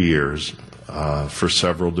for 3 years for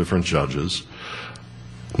several different judges,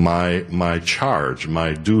 my charge,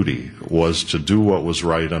 my duty was to do what was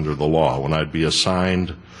right under the law. When I'd be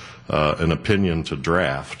assigned an opinion to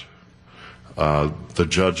draft, the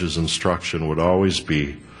judge's instruction would always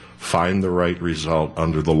be find the right result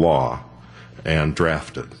under the law and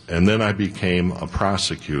draft it. And then I became a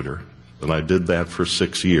prosecutor, and I did that for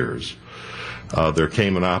 6 years. There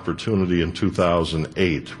came an opportunity in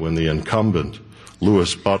 2008 when the incumbent,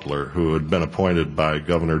 Louis Butler, who had been appointed by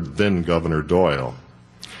then Governor Doyle,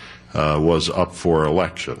 was up for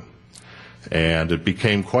election. And it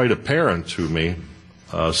became quite apparent to me,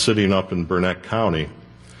 sitting up in Burnett County,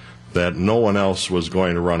 that no one else was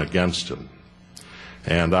going to run against him.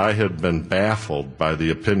 And I had been baffled by the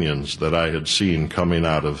opinions that I had seen coming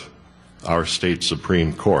out of our state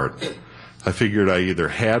Supreme Court. I figured I either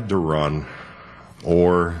had to run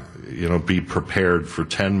or, be prepared for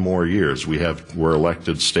 10 more years. We're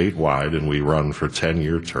elected statewide and we run for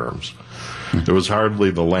 10-year terms. It was hardly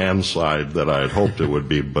the landslide that I had hoped it would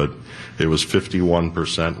be, but it was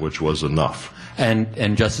 51%, which was enough.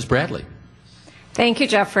 And Justice Bradley. Thank you,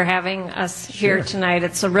 Jeff, for having us here tonight.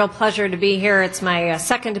 It's a real pleasure to be here. It's my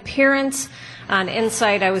second appearance on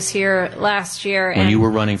Insight. I was here last year. When you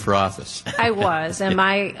were running for office. I was, and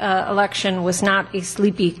my election was not a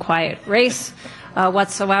sleepy, quiet race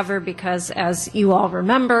whatsoever, because, as you all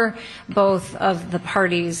remember, both of the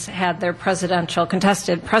parties had their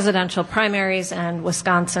contested presidential primaries, and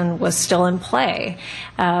Wisconsin was still in play.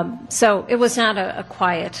 So it was not a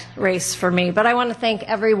quiet race for me. But I want to thank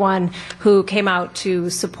everyone who came out to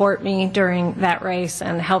support me during that race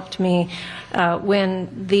and helped me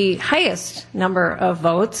win the highest number of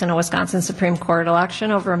votes in a Wisconsin Supreme Court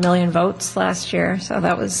election, over 1 million votes last year. So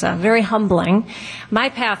that was very humbling. My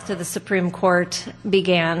path to the Supreme Court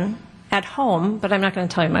began at home, but I'm not going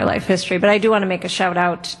to tell you my life history. But I do want to make a shout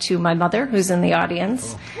out to my mother, who's in the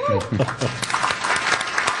audience.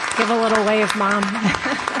 Give a little wave, Mom.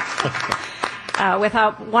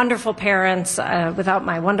 Without wonderful parents, without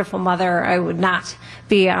my wonderful mother, I would not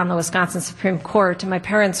be on the Wisconsin Supreme Court. And my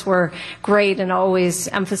parents were great in always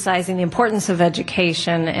emphasizing the importance of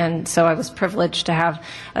education, and so I was privileged to have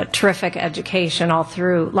a terrific education all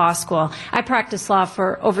through law school. I practiced law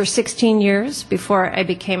for over 16 years before I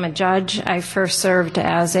became a judge. I first served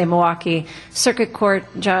as a Milwaukee Circuit Court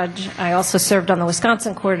judge. I also served on the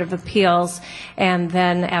Wisconsin Court of Appeals, and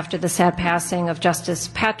then after the sad passing of Justice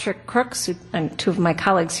Patrick Crooks, and 2 of my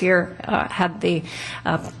colleagues here had the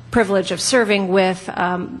privilege of serving with,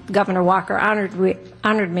 Governor Walker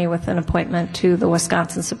honored me with an appointment to the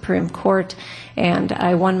Wisconsin Supreme Court, and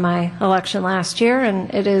I won my election last year,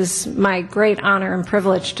 and it is my great honor and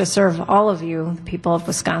privilege to serve all of you, the people of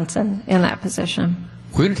Wisconsin, in that position.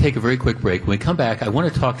 We're going to take a very quick break. When we come back, I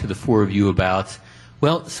want to talk to the 4 of you about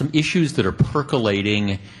Well, some issues that are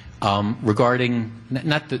percolating regarding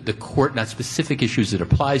not the court, not specific issues that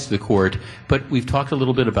applies to the court, but we've talked a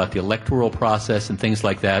little bit about the electoral process and things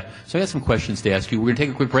like that. So I got some questions to ask you. We're going to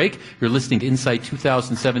take a quick break. You're listening to Insight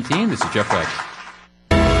 2017. This is Jeff Wagner.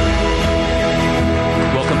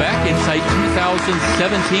 Welcome back. Insight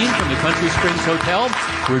 2017 from the Country Springs Hotel.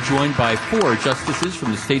 We're joined by 4 justices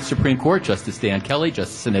from the state Supreme Court: Justice Dan Kelly,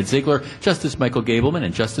 Justice Annette Ziegler, Justice Michael Gableman,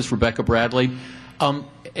 and Justice Rebecca Bradley.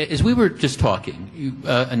 As we were just talking,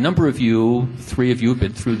 a number of you, 3 of you, have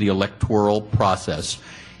been through the electoral process.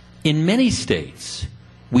 In many states,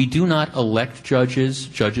 we do not elect judges.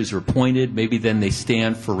 Judges are appointed. Maybe then they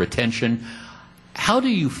stand for retention. How do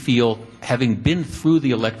you feel, having been through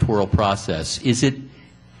the electoral process? Is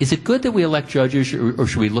it good that we elect judges, or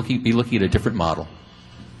should we be looking at a different model?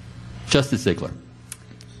 Justice Ziegler.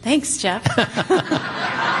 Thanks, Jeff.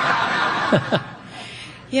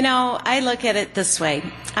 You know, I look at it this way.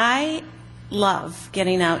 I love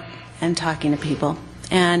getting out and talking to people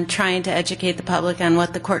and trying to educate the public on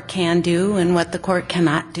what the court can do and what the court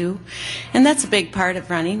cannot do. And that's a big part of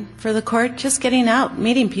running for the court, just getting out,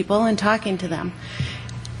 meeting people and talking to them.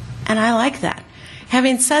 And I like that.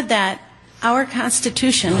 Having said that, our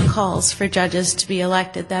Constitution calls for judges to be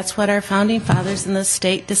elected. That's what our founding fathers in the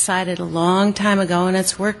state decided a long time ago, and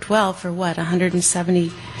it's worked well for,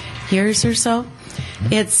 170 years or so?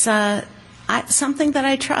 It's something that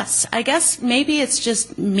I trust. I guess maybe it's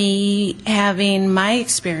just me having my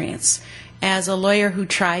experience as a lawyer who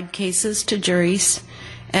tried cases to juries,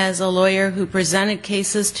 as a lawyer who presented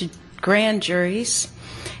cases to grand juries,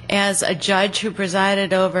 as a judge who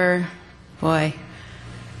presided over,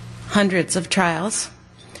 hundreds of trials.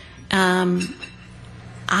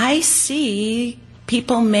 I see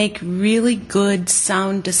people make really good,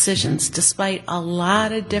 sound decisions despite a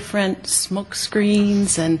lot of different smoke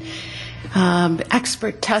screens and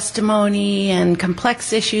expert testimony and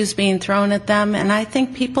complex issues being thrown at them. And I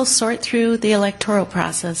think people sort through the electoral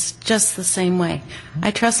process just the same way.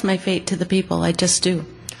 I trust my fate to the people. I just do.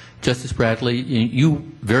 Justice Bradley, you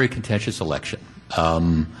very contentious election.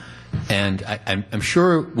 And I'm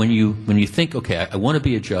sure when you think, okay, I want to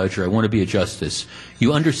be a judge or I want to be a justice,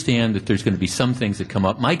 you understand that there's going to be some things that come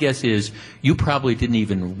up. My guess is you probably didn't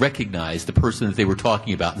even recognize the person that they were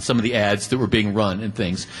talking about in some of the ads that were being run and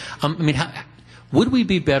things. Would we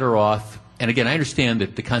be better off, and again, I understand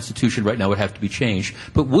that the Constitution right now would have to be changed,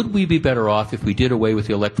 but would we be better off if we did away with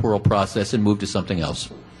the electoral process and moved to something else?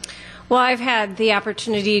 Well, I've had the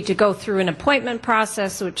opportunity to go through an appointment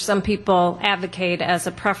process, which some people advocate as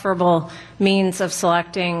a preferable means of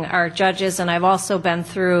selecting our judges, and I've also been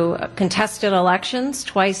through contested elections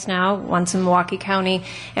twice now, once in Pewaukee County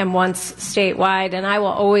and once statewide, and I will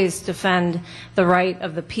always defend the right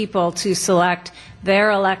of the people to select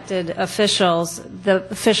their elected officials, the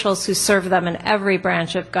officials who serve them in every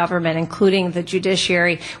branch of government, including the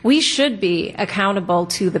judiciary. We should be accountable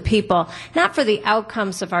to the people, not for the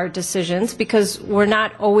outcomes of our decisions, because we're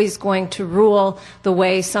not always going to rule the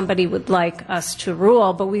way somebody would like us to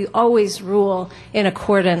rule, but we always rule in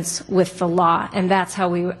accordance with the law, and that's how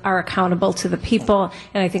we are accountable to the people,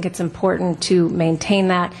 and I think it's important to maintain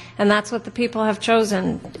that, and that's what the people have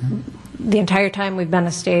chosen the entire time we've been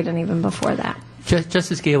a state and even before that.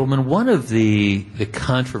 Justice Gableman, one of the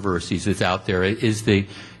controversies that's out there is the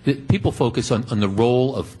people focus on the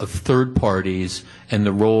role of third parties and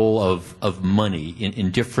the role of money in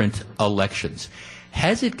different elections.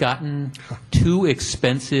 Has it gotten too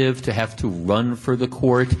expensive to have to run for the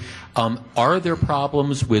court? Are there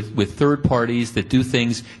problems with third parties that do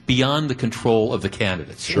things beyond the control of the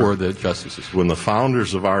candidates or the justices? When the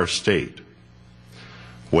founders of our state,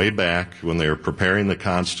 way back when they were preparing the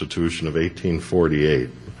Constitution of 1848,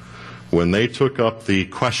 when they took up the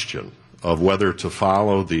question of whether to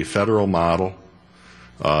follow the federal model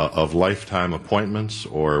of lifetime appointments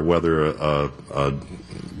or whether a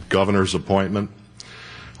governor's appointment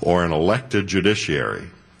or an elected judiciary,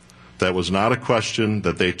 that was not a question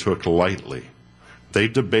that they took lightly. They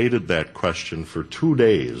debated that question for 2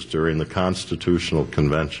 days during the Constitutional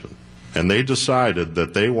Convention. And they decided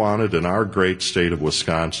that they wanted in our great state of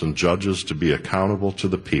Wisconsin judges to be accountable to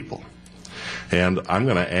the people. And I'm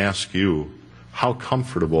going to ask you how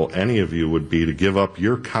comfortable any of you would be to give up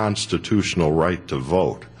your constitutional right to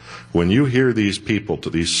vote when you hear these people, to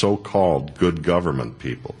these so-called good government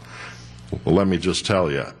people. Well, let me just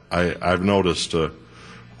tell you, I've noticed a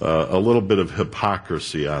little bit of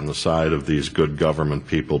hypocrisy on the side of these good government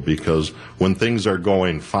people, because when things are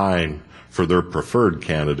going fine for their preferred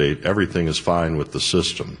candidate, everything is fine with the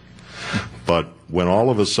system. But when all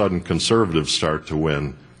of a sudden conservatives start to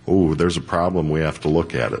win, there's a problem, we have to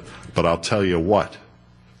look at it. But I'll tell you what,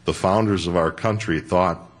 the founders of our country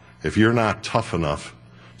thought if you're not tough enough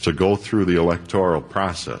to go through the electoral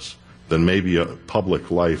process, then maybe a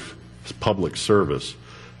public life, public service,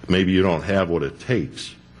 maybe you don't have what it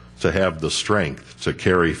takes to have the strength to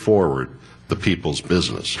carry forward the people's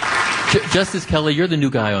business. Justice Kelly, you're the new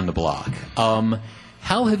guy on the block.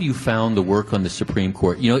 How have you found the work on the Supreme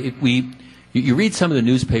Court? You know, you read some of the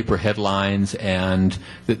newspaper headlines, and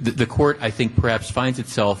the court, I think, perhaps finds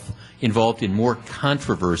itself involved in more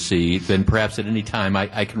controversy than perhaps at any time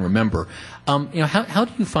I can remember. How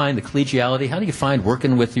do you find the collegiality? How do you find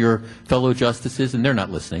working with your fellow justices? And they're not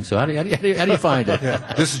listening, so how do you find it?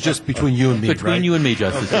 Yeah, this is just between you and me, Between right? you and me,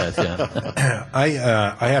 Justice, yes. Yeah.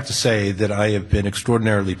 I have to say that I have been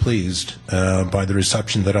extraordinarily pleased by the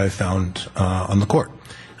reception that I've found on the court.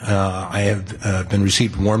 I have been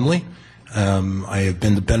received warmly. I have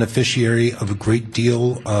been the beneficiary of a great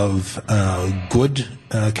deal of good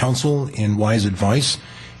counsel and wise advice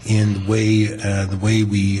in the way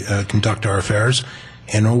we conduct our affairs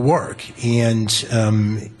and our work. And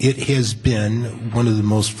it has been one of the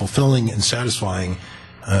most fulfilling and satisfying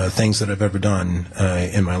things that I've ever done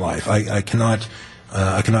in my life. I cannot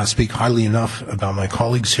speak highly enough about my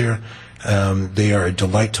colleagues here. They are a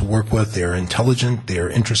delight to work with. They are intelligent. They are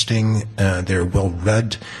interesting. They're well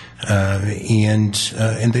read. And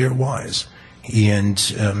they are wise, and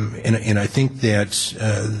I think that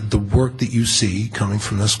the work that you see coming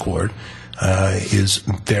from this court is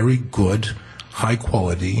very good, high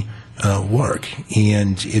quality work,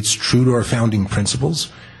 and it's true to our founding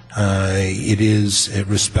principles. It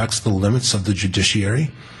respects the limits of the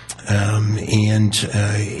judiciary, and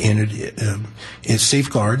it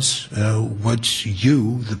safeguards what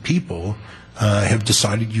you, the people, have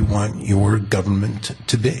decided you want your government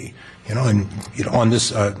to be. And on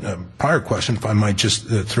this prior question, if I might just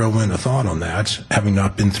throw in a thought on that, having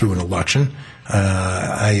not been through an election,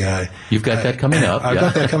 You've got that coming up. I've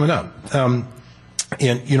got that coming up. And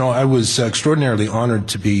I was extraordinarily honored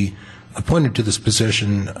to be appointed to this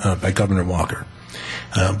position by Governor Walker.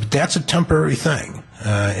 But that's a temporary thing,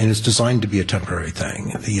 and it's designed to be a temporary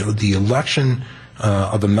thing. The election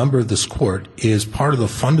of a member of this court is part of the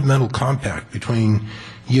fundamental compact between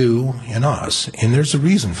you and us, and there's a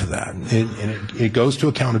reason for that. It goes to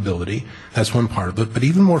accountability. That's one part of it. But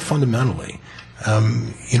even more fundamentally,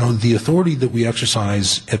 the authority that we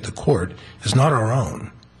exercise at the court is not our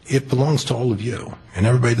own. It belongs to all of you and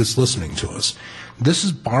everybody that's listening to us. This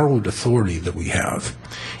is borrowed authority that we have.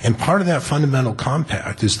 And part of that fundamental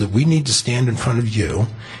compact is that we need to stand in front of you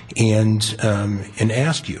and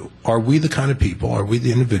ask you, are we the kind of people, are we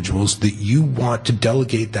the individuals that you want to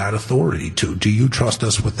delegate that authority to? Do you trust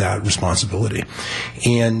us with that responsibility?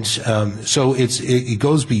 And so it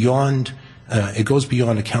goes beyond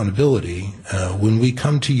accountability. When we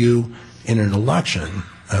come to you in an election,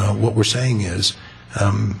 what we're saying is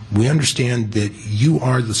we understand that you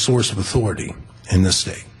are the source of authority in this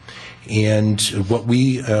state. And what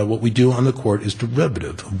we do on the court is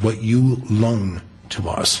derivative of what you loan to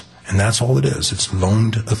us. And that's all it is. It's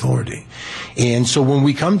loaned authority. And so when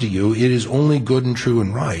we come to you, it is only good and true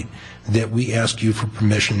and right that we ask you for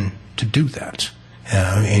permission to do that.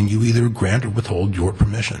 And you either grant or withhold your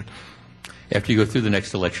permission. After you go through the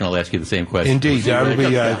next election, I'll ask you the same question. Indeed.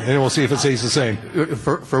 And we'll see if it stays the same.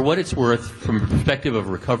 For what it's worth, from the perspective of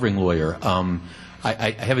a recovering lawyer,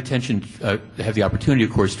 I have have the opportunity,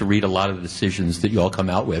 of course, to read a lot of the decisions that you all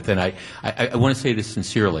come out with, and I want to say this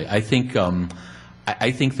sincerely. I think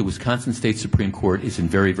the Wisconsin State Supreme Court is in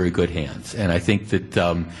very, very good hands, and I think that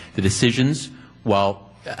the decisions, while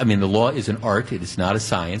the law is an art, it is not a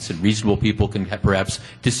science, and reasonable people can perhaps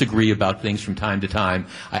disagree about things from time to time.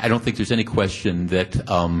 I don't think there's any question that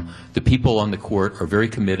the people on the court are very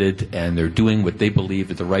committed, and they're doing what they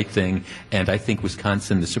believe is the right thing, and I think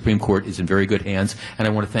Wisconsin, the Supreme Court, is in very good hands, and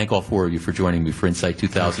I want to thank all four of you for joining me for Insight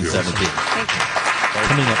 2017. Thank you.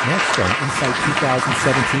 Coming up next on Insight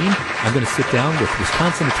 2017, I'm going to sit down with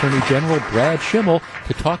Wisconsin Attorney General Brad Schimmel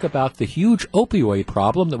to talk about the huge opioid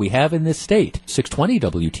problem that we have in this state.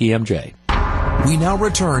 620 WTMJ. We now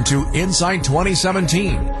return to Insight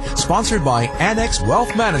 2017, sponsored by Annex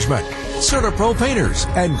Wealth Management, CertaPro Painters,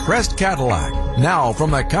 and Crest Cadillac. Now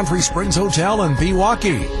from the Country Springs Hotel in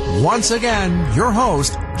Pewaukee, once again, your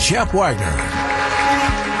host, Jeff Wagner.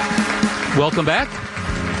 Welcome back.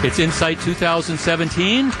 It's Insight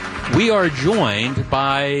 2017. We are joined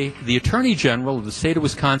by the Attorney General of the state of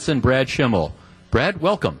Wisconsin, Brad Schimmel. Brad,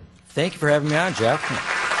 welcome. Thank you for having me on, Jeff.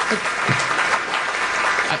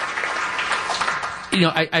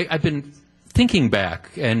 I've been thinking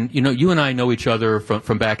back, and you and I know each other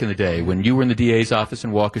from back in the day when you were in the DA's office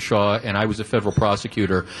in Waukesha and I was a federal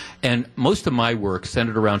prosecutor, and most of my work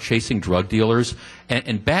centered around chasing drug dealers.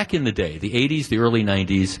 And back in the day, the 80s, the early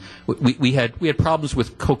 90s, we had problems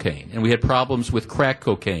with cocaine, and we had problems with crack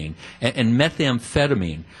cocaine and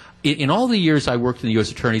methamphetamine. In all the years I worked in the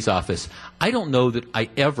U.S. Attorney's Office, I don't know that I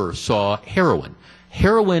ever saw heroin.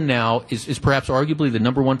 Heroin now is perhaps arguably the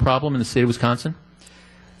number one problem in the state of Wisconsin?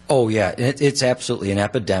 Oh, yeah. It's absolutely an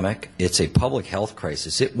epidemic. It's a public health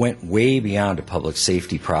crisis. It went way beyond a public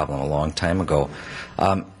safety problem a long time ago.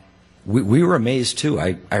 We were amazed, too.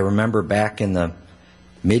 I remember back in the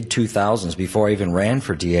mid-2000s, before I even ran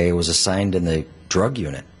for DA, I was assigned in the drug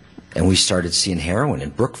unit. And we started seeing heroin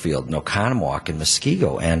in Brookfield, and Oconomowoc, and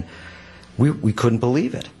Muskego. And we couldn't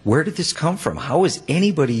believe it. Where did this come from? How is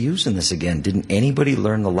anybody using this again? Didn't anybody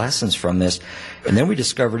learn the lessons from this? And then we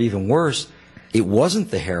discovered even worse, it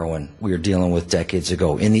wasn't the heroin we were dealing with decades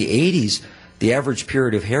ago. In the 80s, the average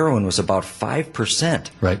purity of heroin was about 5%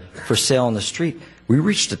 for sale on the street. We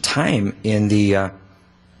reached a time in the, right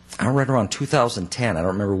around 2010, I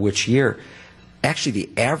don't remember which year, actually the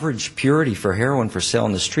average purity for heroin for sale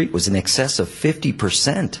on the street was in excess of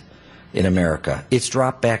 50% in America. It's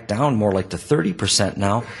dropped back down more like to 30%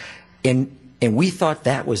 now. And we thought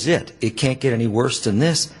that was it. It can't get any worse than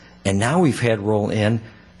this. And now we've had roll in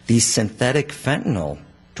these synthetic fentanyl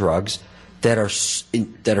drugs that are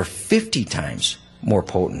 50 times more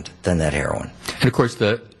potent than that heroin. And of course,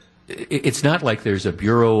 it's not like there's a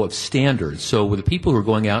Bureau of Standards. So the people who are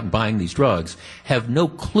going out and buying these drugs have no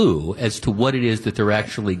clue as to what it is that they're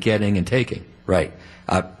actually getting and taking. Right.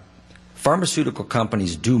 Pharmaceutical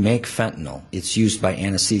companies do make fentanyl. It's used by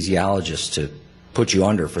anesthesiologists to put you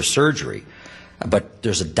under for surgery. But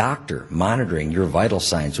there's a doctor monitoring your vital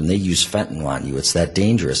signs when they use fentanyl on you. It's that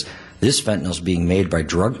dangerous. This fentanyl is being made by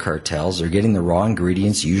drug cartels. They're getting the raw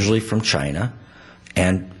ingredients, usually from China.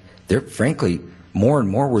 And they're, frankly, more and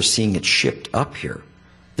more we're seeing it shipped up here.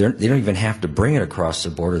 They don't even have to bring it across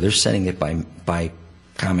the border. They're sending it by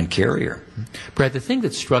common carrier. Brad, the thing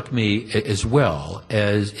that struck me as well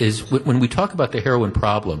is when we talk about the heroin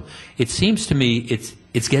problem, it seems to me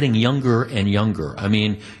it's getting younger and younger. I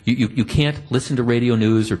mean, you can't listen to radio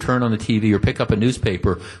news or turn on the TV or pick up a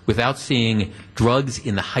newspaper without seeing drugs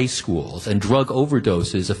in the high schools and drug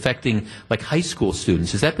overdoses affecting like high school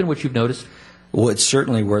students. Has that been what you've noticed? Well, it's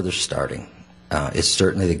certainly where they're starting. It's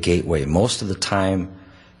certainly the gateway. Most of the time,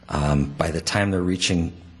 by the time they're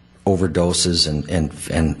reaching overdoses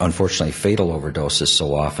and unfortunately fatal overdoses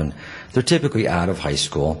so often, they're typically out of high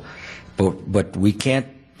school. But we can't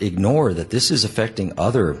ignore that this is affecting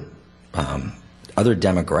other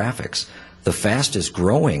demographics. The fastest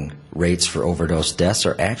growing rates for overdose deaths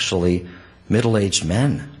are actually middle-aged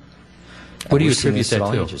men. What do you attribute that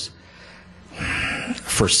to? Ages.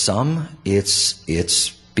 For some, it's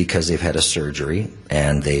because they've had a surgery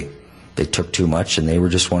and they took too much and they were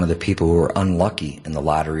just one of the people who were unlucky in the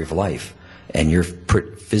lottery of life. And you're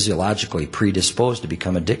physiologically predisposed to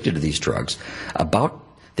become addicted to these drugs.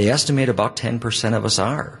 They estimate about 10% of us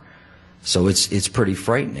are. So it's pretty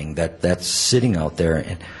frightening that that's sitting out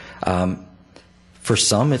there. And, for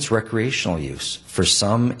some, it's recreational use. For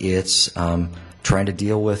some, it's trying to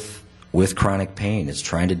deal with chronic pain. It's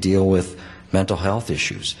trying to deal with mental health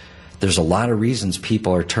issues. There's a lot of reasons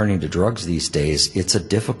people are turning to drugs these days. It's a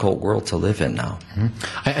difficult world to live in now. Mm-hmm.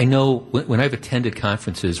 I know when I've attended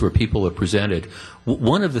conferences where people have presented,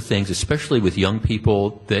 one of the things, especially with young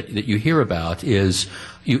people, that you hear about is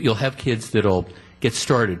you'll have kids that'll get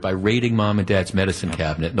started by raiding mom and dad's medicine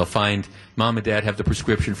cabinet, and they'll find mom and dad have the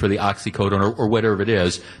prescription for the oxycodone or whatever it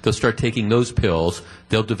is. They'll start taking those pills.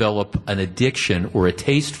 They'll develop an addiction or a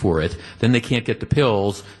taste for it. Then they can't get the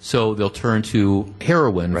pills, so they'll turn to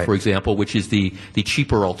heroin, for example, which is the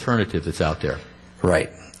cheaper alternative that's out there.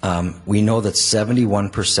 Right. We know that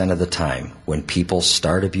 71% of the time when people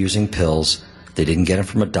start abusing pills, they didn't get them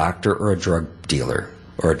from a doctor or a drug dealer,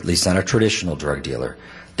 or at least not a traditional drug dealer.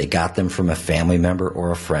 They got them from a family member or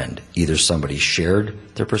a friend. Either somebody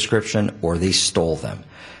shared their prescription or they stole them.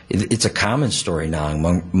 It's a common story now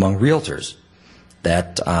among realtors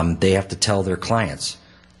that they have to tell their clients,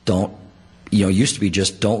 it used to be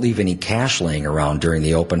just don't leave any cash laying around during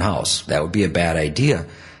the open house. That would be a bad idea.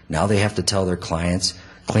 Now they have to tell their clients,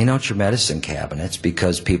 clean out your medicine cabinets,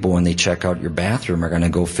 because people, when they check out your bathroom, are going to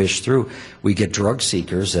go fish through. We get drug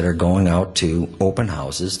seekers that are going out to open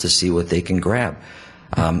houses to see what they can grab.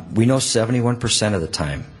 We know 71% of the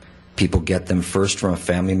time people get them first from a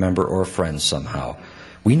family member or a friend somehow.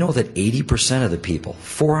 We know that 80% of the people,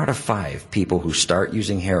 4 out of 5 people who start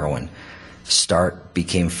using heroin,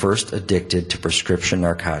 became first addicted to prescription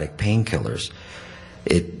narcotic painkillers.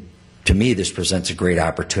 To me, this presents a great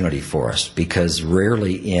opportunity for us, because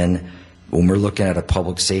rarely when we're looking at a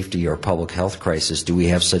public safety or public health crisis do we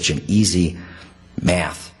have such an easy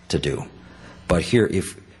math to do. But here,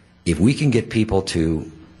 if we can get people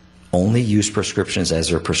to only use prescriptions as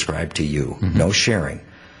they're prescribed to you, no sharing,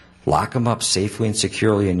 lock them up safely and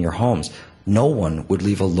securely in your homes, no one would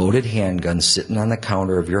leave a loaded handgun sitting on the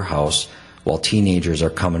counter of your house while teenagers are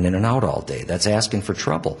coming in and out all day. That's asking for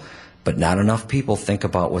trouble. But not enough people think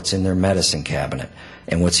about what's in their medicine cabinet.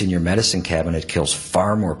 And what's in your medicine cabinet kills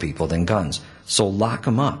far more people than guns. So lock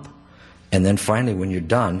them up. And then finally, when you're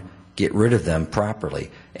done, get rid of them properly.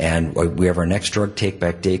 And we have our next drug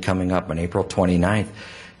take-back day coming up on April 29th.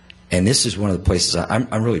 And this is one of the places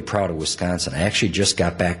I'm really proud of Wisconsin. I actually just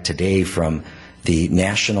got back today from the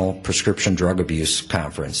National Prescription Drug Abuse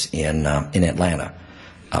Conference in Atlanta.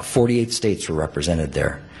 48 states were represented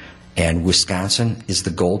there. And Wisconsin is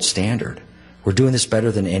the gold standard. We're doing this better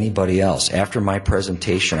than anybody else. After my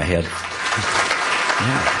presentation, I had... Yeah.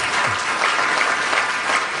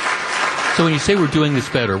 So when you say we're doing this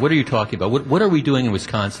better, what are you talking about? What are we doing in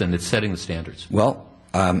Wisconsin that's setting the standards? Well,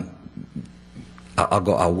 I'll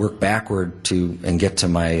work backward and get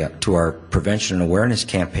to our prevention and awareness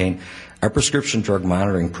campaign. Our prescription drug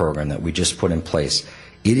monitoring program that we just put in place,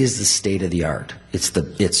 it is the state of the art. It's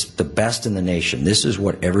the best in the nation. This is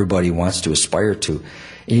what everybody wants to aspire to.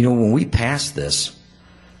 And you know, when we passed this,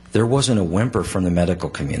 there wasn't a whimper from the medical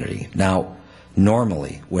community. Now,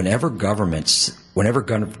 normally, whenever government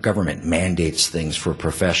mandates things for a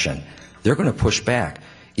profession, they're going to push back.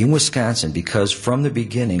 In Wisconsin, because from the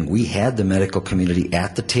beginning we had the medical community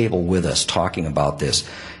at the table with us talking about this,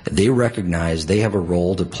 they recognize they have a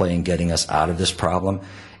role to play in getting us out of this problem.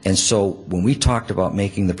 And so when we talked about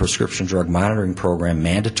making the prescription drug monitoring program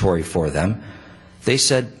mandatory for them, they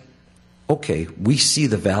said, okay, we see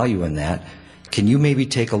the value in that. Can you maybe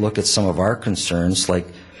take a look at some of our concerns? Like,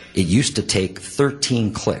 it used to take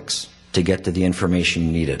 13 clicks to get to the information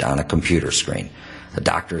you needed on a computer screen. The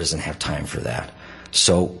doctor doesn't have time for that.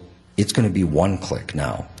 So it's going to be one click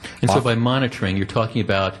now. And so by monitoring, you're talking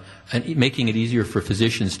about making it easier for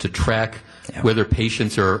physicians to track whether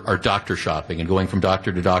patients are doctor shopping and going from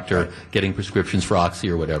doctor to doctor, getting prescriptions for Oxy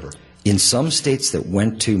or whatever. In some states that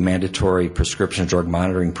went to mandatory prescription drug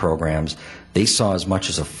monitoring programs, they saw as much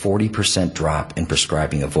as a 40% drop in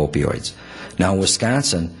prescribing of opioids. Now in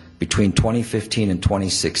Wisconsin, between 2015 and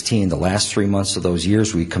 2016, the last 3 months of those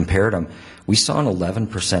years we compared them, we saw an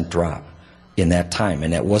 11% drop in that time.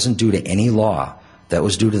 And that wasn't due to any law. That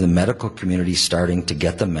was due to the medical community starting to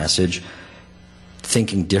get the message,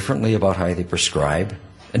 thinking differently about how they prescribe.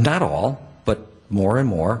 And not all, but more and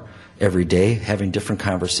more every day, having different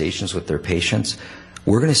conversations with their patients.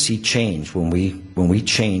 We're going to see change when we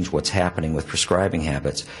change what's happening with prescribing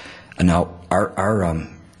habits. And now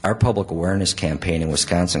our public awareness campaign in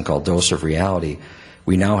Wisconsin called Dose of Reality,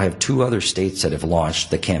 we now have 2 other states that have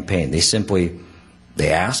launched the campaign. They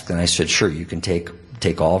asked, and I said, sure, you can take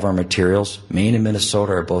all of our materials. Maine and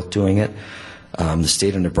Minnesota are both doing it. The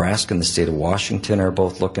state of Nebraska and the state of Washington are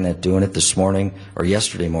both looking at doing it. This morning, or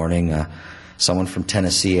yesterday morning, someone from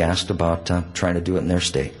Tennessee asked about trying to do it in their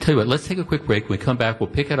state. Tell you what, let's take a quick break. When we come back, we'll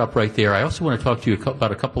pick it up right there. I also want to talk to you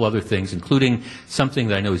about a couple other things, including something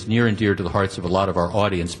that I know is near and dear to the hearts of a lot of our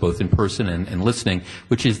audience, both in person and listening,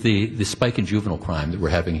 which is the spike in juvenile crime that we're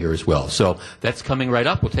having here as well. So that's coming right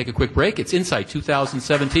up. We'll take a quick break. It's Insight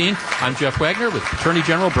 2017. I'm Jeff Wagner with Attorney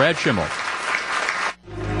General Brad Schimmel.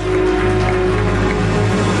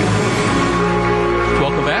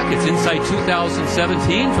 Welcome back. It's Insight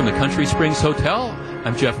 2017 from the Country Springs Hotel.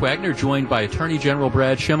 I'm Jeff Wagner, joined by Attorney General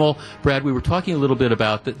Brad Schimmel. Brad, we were talking a little bit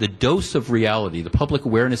about the dose of reality, the public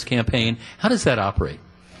awareness campaign. How does that operate?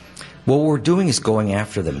 Well, what we're doing is going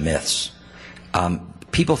after the myths.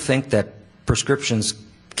 People think that prescriptions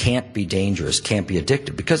can't be dangerous, can't be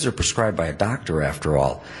addictive, because they're prescribed by a doctor, after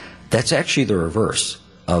all. That's actually the reverse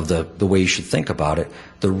of the way you should think about it.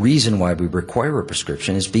 The reason why we require a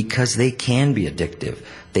prescription is because they can be addictive.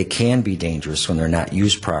 They can be dangerous when they're not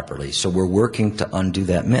used properly. So we're working to undo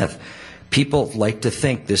that myth. People like to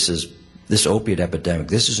think this opiate epidemic,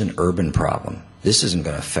 this is an urban problem. This isn't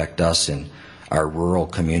going to affect us in our rural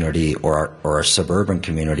community or our suburban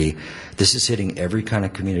community. This is hitting every kind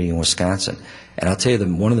of community in Wisconsin. And I'll tell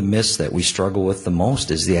you, one of the myths that we struggle with the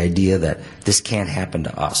most is the idea that this can't happen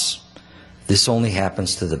to us. This only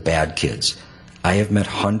happens to the bad kids. I have met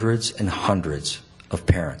hundreds and hundreds of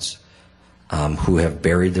parents who have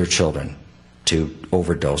buried their children to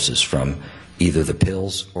overdoses from either the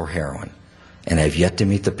pills or heroin. And I've yet to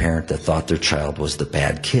meet the parent that thought their child was the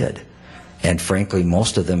bad kid. And frankly,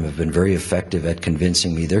 most of them have been very effective at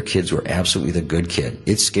convincing me their kids were absolutely the good kid.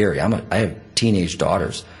 It's scary. I have teenage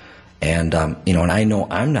daughters, and and I know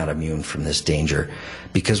I'm not immune from this danger,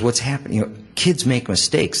 because what's happening, kids make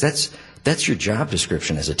mistakes. That's your job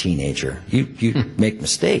description as a teenager. You make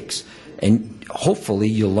mistakes, and hopefully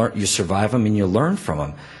you survive them and you learn from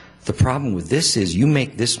them. The problem with this is you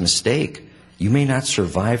make this mistake, you may not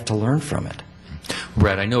survive to learn from it.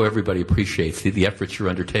 Brad, I know everybody appreciates the efforts you're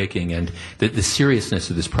undertaking and the seriousness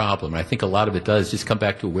of this problem. I think a lot of it does just come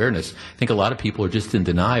back to awareness. I think a lot of people are just in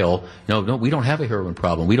denial. No, we don't have a heroin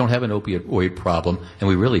problem. We don't have an opioid problem, and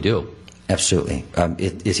we really do. Absolutely.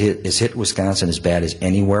 It's hit Wisconsin as bad as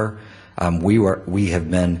anywhere. We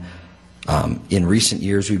have been, in recent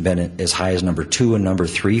years, we've been as high as number 2 and number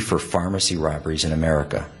 3 for pharmacy robberies in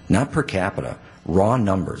America. Not per capita. Raw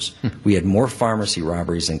numbers. We had more pharmacy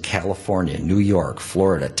robberies in California, New York,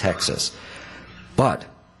 Florida, Texas. But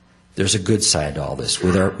there's a good side to all this.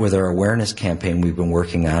 With our awareness campaign we've been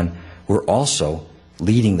working on, we're also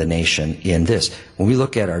leading the nation in this. When we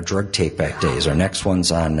look at our drug take-back days, our next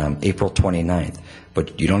one's on April 29th.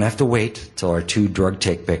 But you don't have to wait till our 2 drug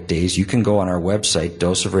take-back days. You can go on our website,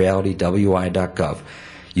 doseofrealitywi.gov.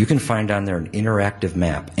 You can find on there an interactive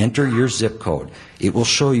map. Enter your zip code. It will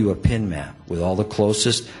show you a pin map with all the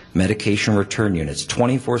closest medication return units,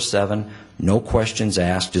 24/7, no questions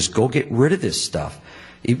asked. Just go get rid of this stuff.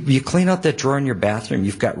 You clean out that drawer in your bathroom,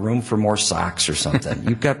 you've got room for more socks or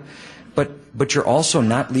something. But you're also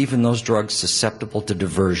not leaving those drugs susceptible to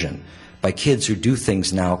diversion by kids who do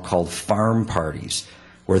things now called farm parties,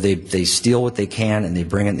 where they steal what they can and they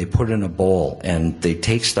bring it and they put it in a bowl and they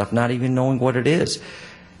take stuff not even knowing what it is.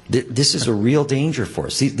 This is a real danger for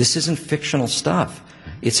us. This isn't fictional stuff.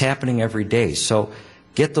 It's happening every day. So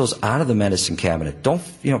get those out of the medicine cabinet. Don't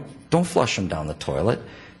flush them down the toilet,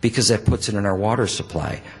 because that puts it in our water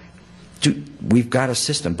supply. We've got a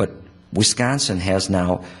system, but Wisconsin has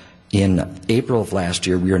now, in April of last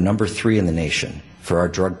year, we were number 3 in the nation for our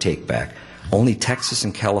drug take-back. Only Texas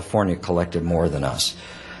and California collected more than us.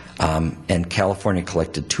 And California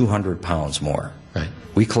collected 200 pounds more. Right.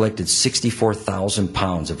 We collected 64,000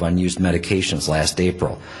 pounds of unused medications last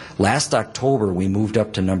April. Last October, we moved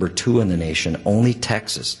up to number 2 in the nation. Only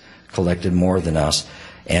Texas collected more than us.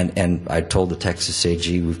 And I told the Texas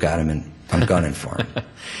AG, we've got him, and I'm gunning for him.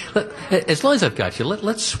 As long as I've got you,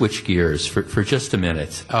 let's switch gears for just a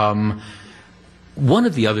minute. One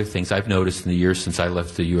of the other things I've noticed in the years since I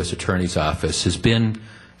left the U.S. Attorney's Office has been,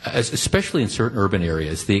 especially in certain urban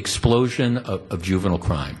areas, the explosion of juvenile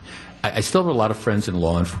crime. I still have a lot of friends in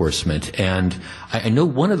law enforcement, and I know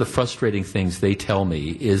one of the frustrating things they tell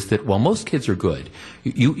me is that while most kids are good,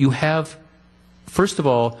 you have, first of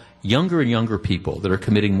all, younger and younger people that are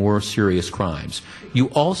committing more serious crimes. You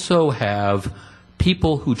also have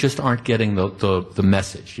people who just aren't getting the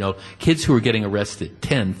message. Kids who are getting arrested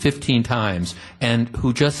 10, 15 times, and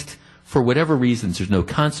who just, for whatever reasons, there's no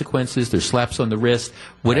consequences, there's slaps on the wrist,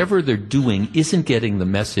 whatever they're doing isn't getting the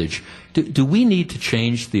message. Do we need to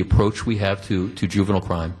change the approach we have to juvenile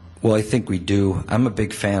crime? Well, I think we do. I'm a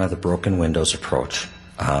big fan of the broken windows approach.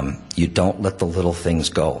 You don't let the little things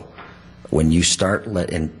go. When you start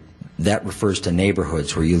and that refers to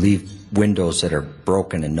neighborhoods where you leave windows that are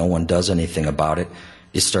broken and no one does anything about it,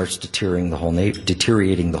 it starts deteriorating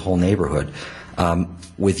the whole neighborhood.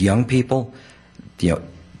 With young people,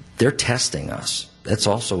 they're testing us. That's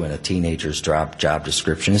also in a teenager's job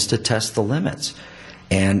description, is to test the limits.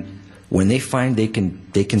 And when they find they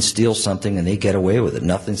can steal something and they get away with it,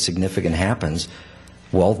 nothing significant happens,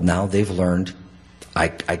 well, now they've learned I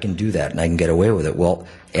can do that and I can get away with it. Well,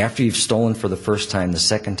 after you've stolen for the first time, the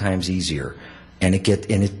second time's easier, and it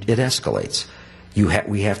escalates.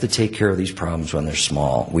 We have to take care of these problems when they're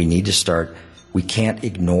small. We need to start. We can't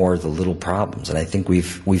ignore the little problems, and I think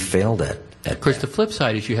we've failed at. Of course, the flip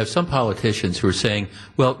side is you have some politicians who are saying,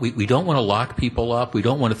 well, we don't want to lock people up. We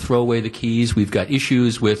don't want to throw away the keys. We've got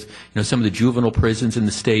issues with some of the juvenile prisons in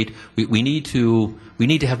the state. We need to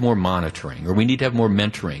have more monitoring, or we need to have more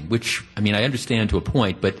mentoring, which, I understand to a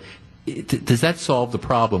point, but does that solve the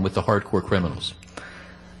problem with the hardcore criminals?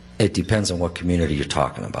 It depends on what community you're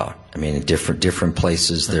talking about. In different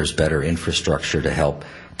places, there's better infrastructure to help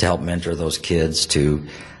mentor those kids.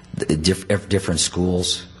 Different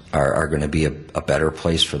schools are going to be a better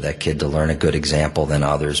place for that kid to learn a good example than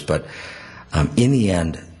others. But in the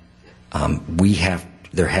end,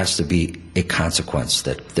 there has to be a consequence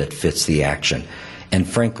that fits the action. And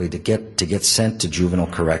frankly, to get sent to juvenile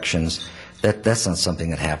corrections, that's not something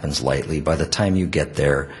that happens lightly. By the time you get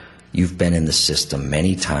there, you've been in the system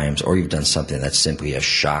many times, or you've done something that simply has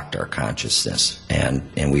shocked our consciousness, and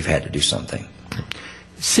we've had to do something.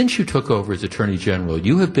 Since you took over as Attorney General,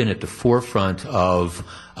 you have been at the forefront of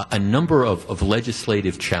a number of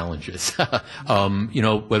legislative challenges.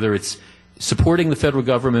 Whether it's supporting the federal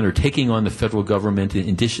government or taking on the federal government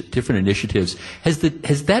in different initiatives. Has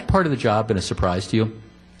that part of the job been a surprise to you?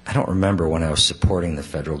 I don't remember when I was supporting the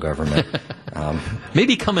federal government.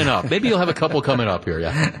 Maybe coming up. Maybe you'll have a couple coming up here.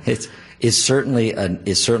 Yeah. It's certainly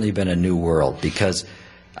been a new world because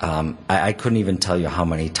I couldn't even tell you how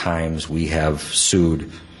many times we have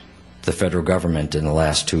sued the federal government in the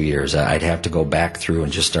last 2 years. I'd have to go back through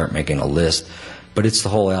and just start making a list. But it's the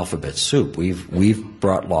whole alphabet soup. We've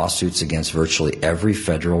brought lawsuits against virtually every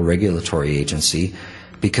federal regulatory agency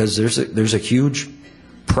because there's a huge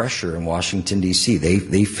pressure in Washington, D.C.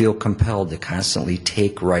 They feel compelled to constantly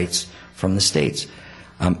take rights from the states.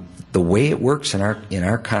 The way it works in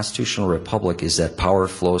our constitutional republic is that power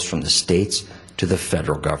flows from the states to the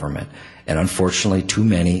federal government. And unfortunately, too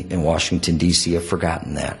many in Washington, D.C. have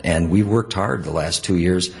forgotten that. And we've worked hard the last 2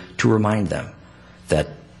 years to remind them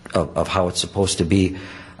of how it's supposed to be.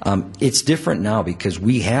 It's different now because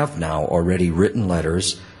we have now already written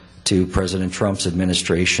letters to President Trump's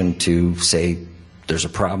administration to say there's a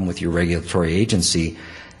problem with your regulatory agency.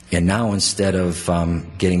 And now instead of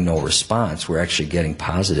getting no response, we're actually getting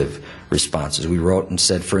positive responses. We wrote and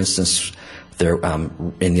said, for instance, there,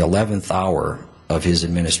 in the 11th hour of his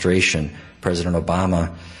administration, President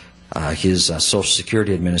Obama, his Social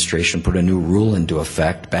Security Administration put a new rule into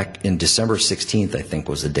effect back in December 16th, I think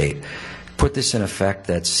was the date. Put this in effect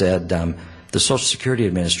that said the Social Security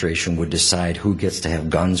Administration would decide who gets to have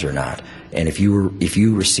guns or not. And if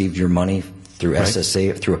you received your money through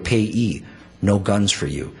SSA, through a payee, no guns for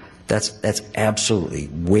you. That's absolutely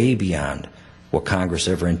way beyond what Congress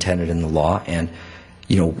ever intended in the law. And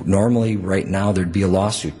normally right now there'd be a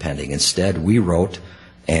lawsuit pending. Instead, we wrote,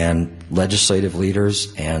 and legislative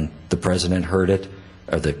leaders and the president heard it,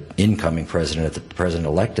 or the incoming president, the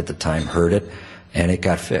president-elect at the time heard it, and it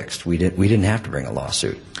got fixed. We didn't have to bring a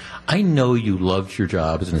lawsuit. I know you loved your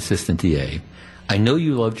job as an assistant DA. I know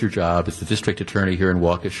you loved your job as the district attorney here in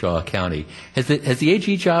Waukesha County. Has the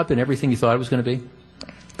AG job been everything you thought it was going to be?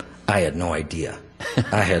 I had no idea.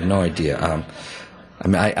 I had no idea.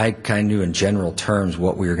 I kind of knew in general terms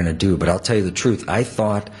what we were going to do, but I'll tell you the truth. I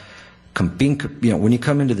thought, when you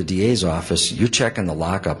come into the DA's office, you're checking the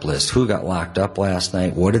lockup list. Who got locked up last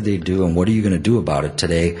night? What did they do? And what are you going to do about it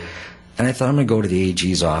today? And I thought, I'm going to go to the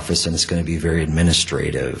AG's office, and it's going to be very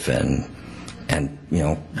administrative and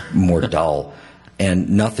more dull. And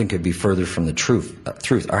nothing could be further from the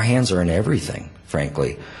truth. Our hands are in everything,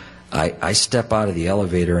 frankly. I step out of the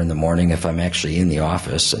elevator in the morning if I'm actually in the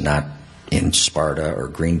office and not in Sparta or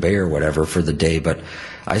Green Bay or whatever for the day, but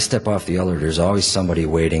I step off the elevator, there's always somebody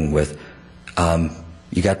waiting with,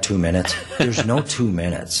 you got 2 minutes? There's no 2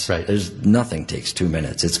 minutes. Right. Nothing takes 2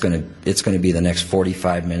 minutes. It's going to be the next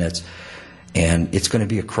 45 minutes, and it's going to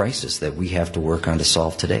be a crisis that we have to work on to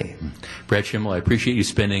solve today. Brad Schimmel, I appreciate you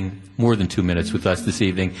spending more than 2 minutes with us this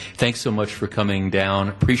evening. Thanks so much for coming down.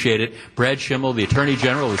 Appreciate it. Brad Schimmel, the Attorney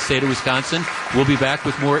General of the state of Wisconsin. We'll be back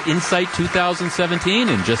with more Insight 2017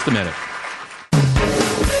 in just a minute.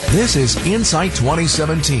 This is Insight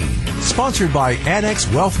 2017, sponsored by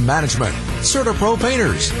Annex Wealth Management, CertaPro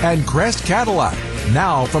Painters, and Crest Cadillac.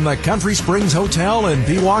 Now from the Country Springs Hotel in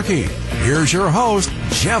Pewaukee, here's your host,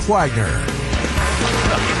 Jeff Wagner.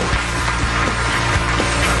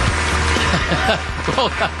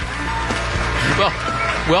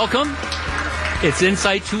 Welcome. It's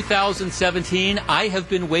Insight 2017. I have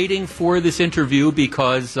been waiting for this interview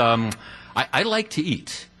because I like to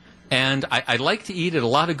eat. And I like to eat at a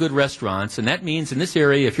lot of good restaurants, and that means in this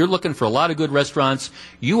area, if you're looking for a lot of good restaurants,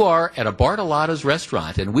 you are at a Bartolotta's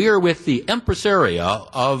restaurant. And we are with the impresario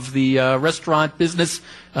of the restaurant business,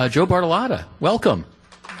 Joe Bartolotta. Welcome.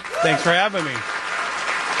 Thanks for having me.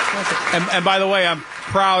 And by the way, I'm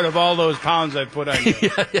proud of all those pounds I put on you.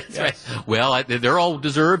 Yeah, that's right. Well, they're all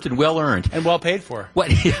deserved and well earned. And well paid for.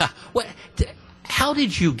 How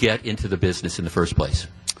did you get into the business in the first place?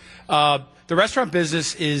 The restaurant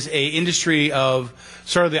business is a industry of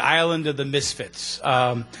sort of the island of the misfits.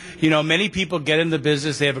 Many people get in the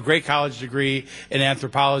business, they have a great college degree in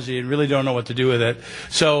anthropology and really don't know what to do with it.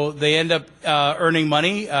 So they end up earning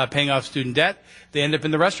money, paying off student debt. They end up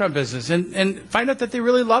in the restaurant business and find out that they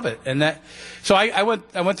really love it. So I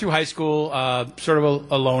went through high school, sort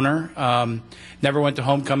of a loner. Never went to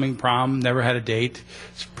homecoming prom, never had a date.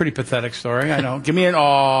 It's a pretty pathetic story, I know. Give me an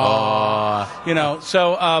aw.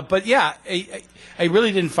 But yeah, I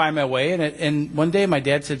really didn't find my way in it. And one day my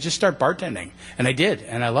dad said, just start bartending. And I did,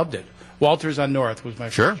 and I loved it. Walters on North was my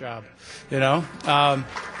first job,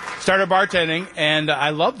 started bartending, and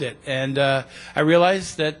I loved it. And I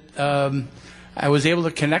realized that I was able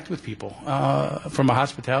to connect with people from a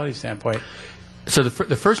hospitality standpoint. So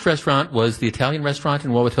the first restaurant was the Italian restaurant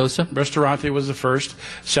in Wauwatosa? Ristorante was the first,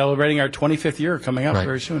 celebrating our 25th year coming up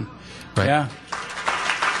very soon. Right. Yeah.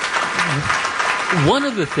 One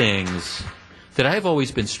of the things that I've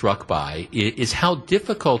always been struck by is how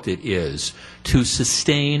difficult it is to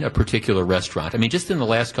sustain a particular restaurant. I mean, just in the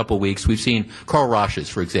last couple of weeks, we've seen Carl Roch's,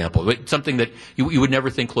 for example, something that you would never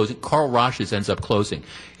think closing. Carl Roch's ends up closing.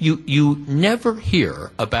 You never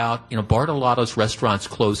hear about Bartolotto's restaurants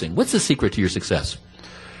closing. What's the secret to your success?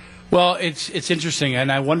 Well, it's interesting,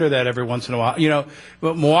 and I wonder that every once in a while.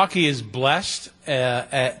 Pewaukee is blessed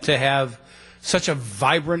to have such a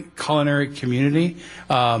vibrant culinary community,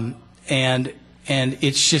 and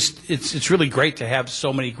it's really great to have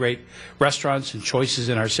so many great restaurants and choices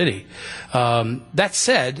in our city. That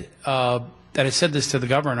said, that I said this to the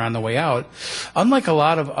governor on the way out, unlike a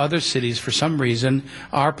lot of other cities, for some reason,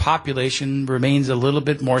 our population remains a little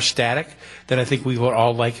bit more static than I think we would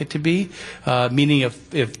all like it to be, meaning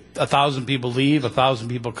if 1,000 people leave, 1,000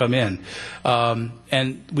 people come in.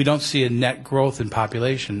 And we don't see a net growth in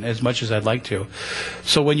population as much as I'd like to.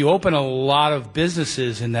 So when you open a lot of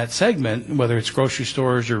businesses in that segment, whether it's grocery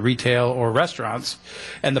stores or retail or restaurants,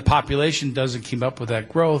 and the population doesn't keep up with that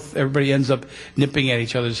growth, everybody ends up nipping at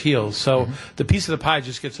each other's heels. So the piece of the pie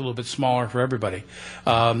just gets a little bit smaller for everybody.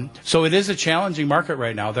 So it is a challenging market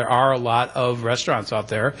right now. There are a lot of restaurants out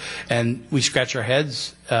there, and we scratch our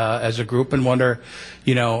heads as a group and wonder,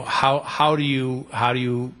 how do you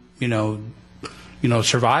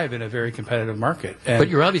survive in a very competitive market. But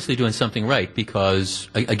you're obviously doing something right because,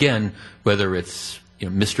 again, whether it's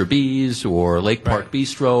Mr. B's or Lake Park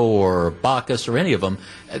Bistro or Bacchus or any of them,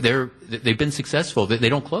 they've been successful. They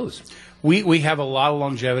don't close. We have a lot of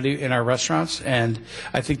longevity in our restaurants, and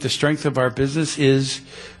I think the strength of our business is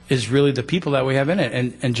really the people that we have in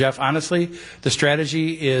it. And Jeff, honestly, the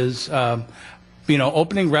strategy is,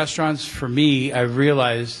 opening restaurants for me, I've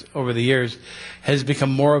realized over the years, has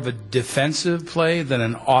become more of a defensive play than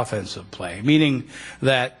an offensive play, meaning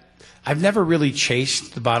that I've never really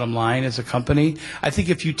chased the bottom line as a company. I think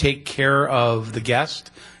if you take care of the guest,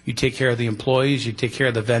 you take care of the employees, you take care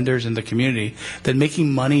of the vendors and the community, then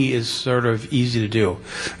making money is sort of easy to do.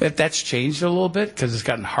 That's changed a little bit because it's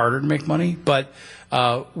gotten harder to make money, but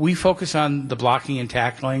we focus on the blocking and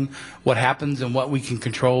tackling, what happens and what we can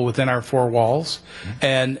control within our four walls,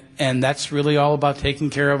 and that's really all about taking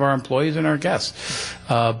care of our employees and our guests,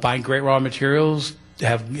 buying great raw materials,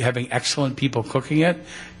 having excellent people cooking it,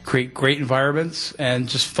 create great environments, and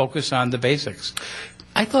just focus on the basics.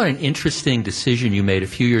 I thought an interesting decision you made a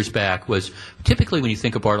few years back was typically when you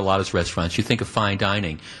think of Bartolotto's restaurants, you think of fine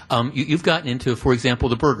dining. You've gotten into, for example,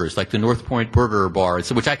 the burgers, like the North Point Burger Bar,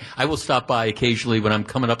 which I will stop by occasionally when I'm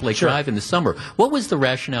coming up Lake Drive in the summer. What was the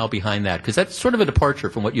rationale behind that? Because that's sort of a departure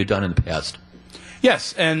from what you've done in the past.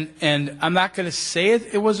 Yes, and I'm not going to say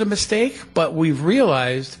it was a mistake, but we've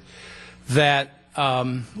realized that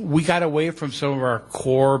we got away from some of our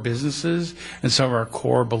core businesses and some of our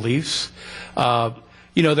core beliefs.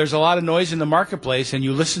 There's a lot of noise in the marketplace, and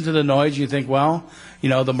you listen to the noise, you think, well,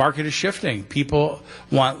 the market is shifting. People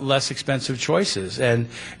want less expensive choices and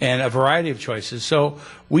a variety of choices. So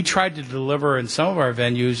we tried to deliver in some of our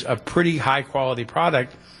venues a pretty high-quality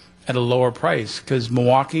product at a lower price because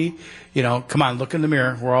Pewaukee, come on, look in the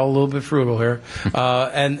mirror. We're all a little bit frugal here.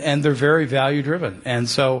 And they're very value-driven. And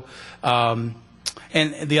so and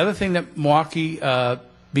the other thing that Pewaukee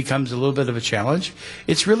becomes a little bit of a challenge,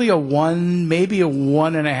 it's really maybe a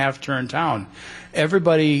 1.5 turn town.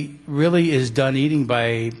 Everybody really is done eating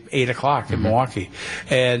by 8 o'clock in Pewaukee.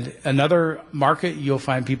 And another market, you'll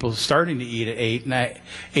find people starting to eat at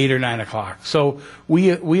 8 or 9 o'clock. So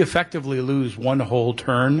we effectively lose one whole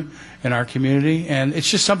turn in our community, and it's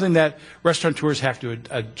just something that restaurateurs have to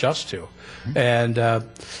adjust to. And the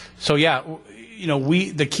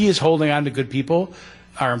key is holding on to good people.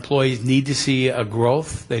 Our employees need to see a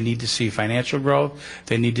growth. They need to see financial growth.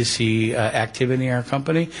 They need to see activity in our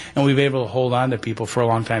company. And we've been able to hold on to people for a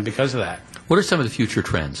long time because of that. What are some of the future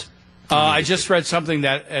trends? I just read something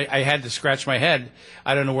that I had to scratch my head.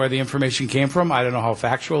 I don't know where the information came from. I don't know how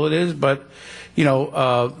factual it is. But,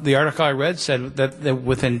 the article I read said that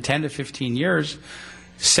within 10 to 15 years,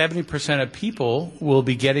 70% of people will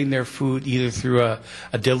be getting their food either through a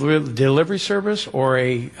delivery service or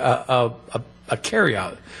a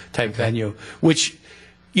carryout type venue, which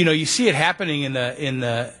you see it happening in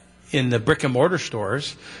the brick and mortar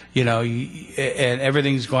stores, and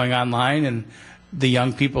everything's going online, the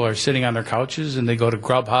young people are sitting on their couches and they go to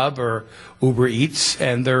Grubhub or Uber Eats,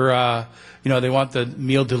 and they're they want the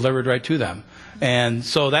meal delivered right to them. And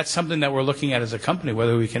so that's something that we're looking at as a company,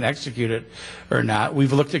 whether we can execute it or not.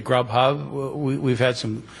 We've looked at Grubhub. We've had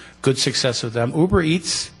some good success with them. Uber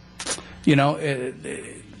Eats,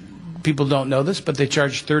 people don't know this, but they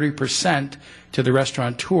charge 30% to the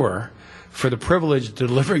restaurateur for the privilege of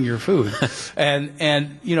delivering your food. and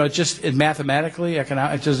mathematically,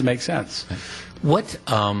 it doesn't make sense. What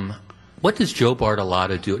does Joe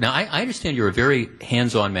Bartolotta do? Now, I understand you're a very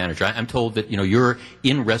hands-on manager. I'm told that, you're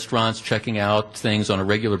in restaurants checking out things on a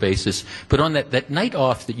regular basis. But on that night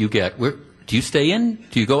off that you get, do you stay in?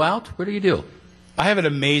 Do you go out? What do you do? I have an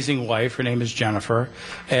amazing wife. Her name is Jennifer.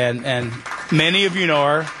 And many of you know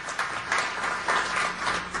her.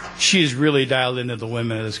 She's really dialed into the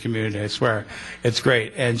women of this community, I swear. It's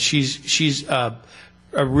great. And she's a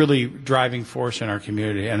really driving force in our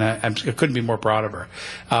community, and I couldn't be more proud of her.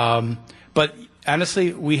 But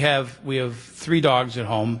honestly, we have 3 dogs at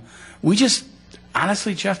home. We just,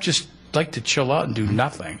 honestly, Jeff, just like to chill out and do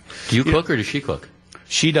nothing. Do you cook or does she cook?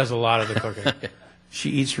 She does a lot of the cooking.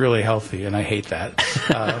 She eats really healthy, and I hate that.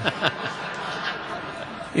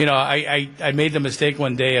 I made the mistake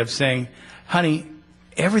one day of saying, honey,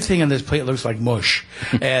 everything on this plate looks like mush.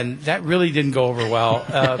 And that really didn't go over well.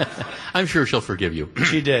 I'm sure she'll forgive you.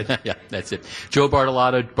 She did. Yeah, that's it. Joe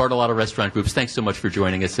Bartolotta Restaurant Groups, thanks so much for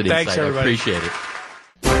joining us at Insight. Thanks, everybody. I appreciate it.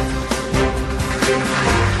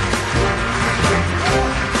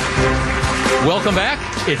 Welcome back.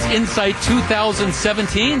 It's Insight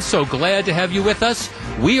 2017. So glad to have you with us.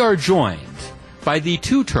 We are joined by the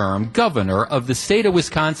 2-term governor of the state of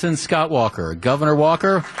Wisconsin, Scott Walker. Governor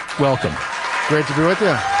Walker, welcome. Great to be with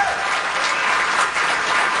you.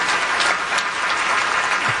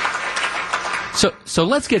 So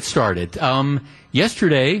let's get started.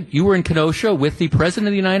 Yesterday, you were in Kenosha with the President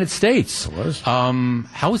of the United States. I was.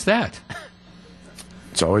 How was that?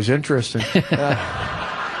 It's always interesting.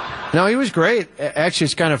 No, he was great. Actually,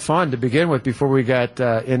 it's kind of fun to begin with before we got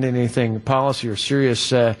into anything policy or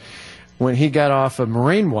serious. When he got off of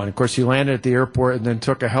Marine One, of course, he landed at the airport and then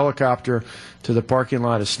took a helicopter to the parking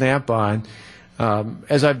lot of Snap-on.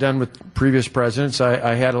 As I've done with previous presidents,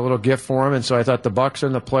 I had a little gift for him, and so I thought the Bucs are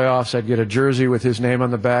in the playoffs. I'd get a jersey with his name on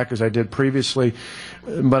the back, as I did previously.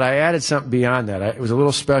 But I added something beyond that. It was a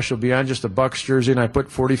little special beyond just a Bucs jersey, and I put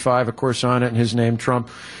 45, of course, on it, and his name, Trump,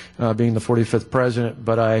 being the 45th president.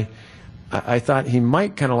 But I thought he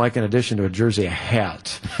might kind of like, in addition to a jersey, a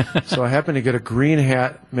hat. So I happened to get a green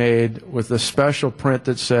hat made with a special print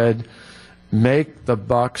that said, "Make the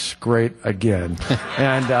Bucs great again."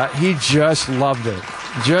 And he just loved it.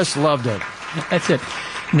 Just loved it. That's it.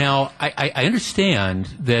 Now, I understand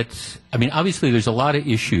that, obviously there's a lot of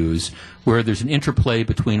issues where there's an interplay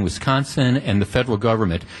between Wisconsin and the federal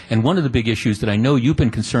government. And one of the big issues that I know you've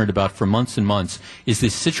been concerned about for months and months is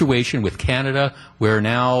this situation with Canada, where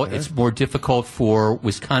now it's more difficult for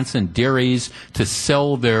Wisconsin dairies to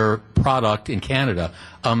sell their product in Canada.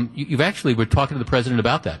 You've actually been talking to the president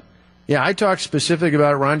about that. Yeah, I talked specifically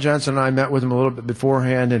about it. Ron Johnson and I met with him a little bit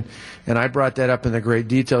beforehand, and I brought that up in the great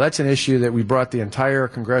detail. That's an issue that we brought the entire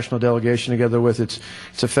congressional delegation together with. It's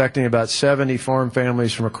affecting about 70 farm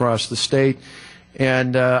families from across the state.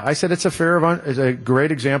 And I said it's a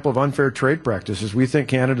great example of unfair trade practices. We think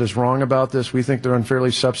Canada's wrong about this. We think they're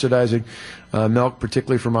unfairly subsidizing milk,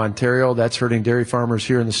 particularly from Ontario. That's hurting dairy farmers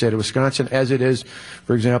here in the state of Wisconsin, as it is,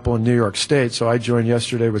 for example, in New York State. So I joined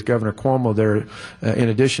yesterday with Governor Cuomo there, in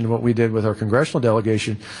addition to what we did with our congressional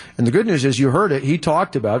delegation. And the good news is, you heard it. He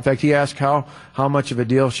talked about it. In fact, he asked how much of a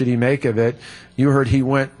deal should he make of it. You heard he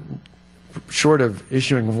went short of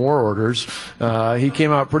issuing war orders. He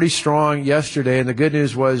came out pretty strong yesterday, and the good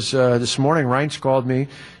news was this morning Reince called me,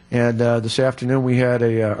 and this afternoon we had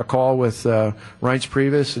a call with Reince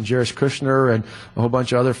Priebus and Jairus Kushner and a whole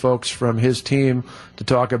bunch of other folks from his team to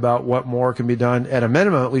talk about what more can be done, at a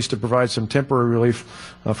minimum at least, to provide some temporary relief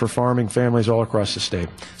for farming families all across the state.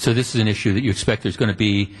 So this is an issue that you expect there's going to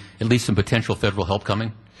be at least some potential federal help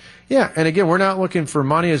coming? Yeah, and again, we're not looking for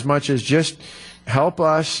money as much as just help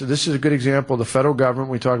us. This is a good example of the federal government.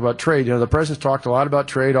 We talk about trade. The president's talked a lot about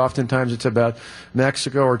trade. Oftentimes it's about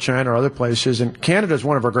Mexico or China or other places. And Canada is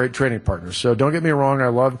one of our great trading partners. So don't get me wrong, I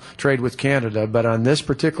love trade with Canada. But on this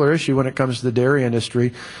particular issue, when it comes to the dairy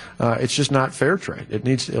industry, it's just not fair trade. It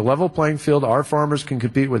needs a level playing field. Our farmers can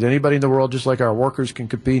compete with anybody in the world, just like our workers can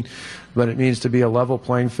compete. But it needs to be a level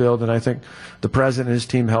playing field. And I think the president and his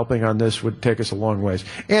team helping on this would take us a long ways.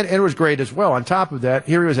 And it was great as well. On top of that,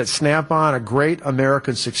 here he was at Snap-on, a great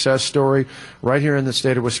American success story right here in the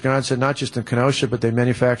state of Wisconsin, not just in Kenosha, but they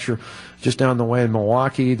manufacture just down the way in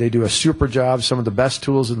Milwaukee. They do a super job, some of the best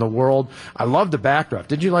tools in the world. I love the backdrop.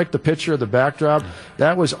 Did you like the picture of the backdrop?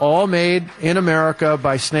 That was all made in America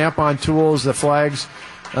by Snap-on tools, the flags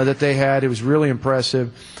that they had. It was really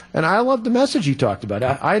impressive. And I love the message he talked about.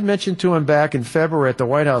 I had mentioned to him back in February at the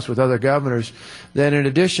White House with other governors that in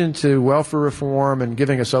addition to welfare reform and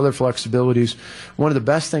giving us other flexibilities, one of the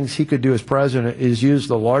best things he could do as president is use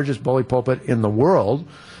the largest bully pulpit in the world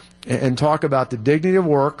and talk about the dignity of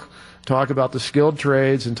work, talk about the skilled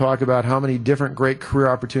trades, and talk about how many different great career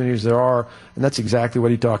opportunities there are. And that's exactly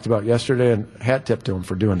what he talked about yesterday, and hat tip to him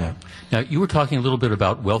for doing that. Now, you were talking a little bit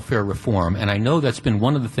about welfare reform, and I know that's been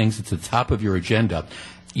one of the things that's at the top of your agenda.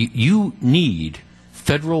 You need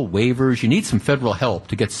federal waivers. You need some federal help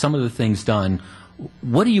to get some of the things done.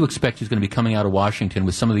 What do you expect is going to be coming out of Washington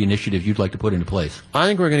with some of the initiatives you'd like to put into place? I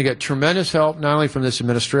think we're going to get tremendous help, not only from this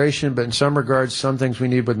administration, but in some regards, some things we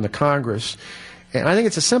need within the Congress. And I think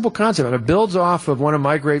it's a simple concept, and it builds off of one of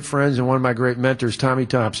my great friends and one of my great mentors, Tommy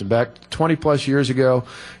Thompson. Back 20-plus years ago,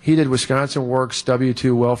 he did Wisconsin Works,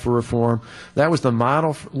 W-2 welfare reform. That was the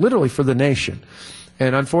model, literally, for the nation.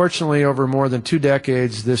 And unfortunately, over more than 2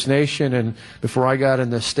 decades, this nation, and before I got in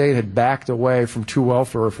the state, had backed away from true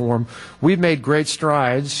welfare reform. We've made great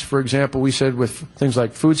strides. For example, we said with things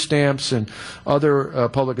like food stamps and other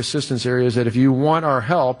public assistance areas that if you want our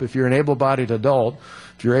help, if you're an able-bodied adult,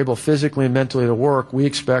 if you're able physically and mentally to work, we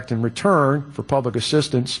expect in return for public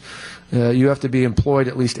assistance, you have to be employed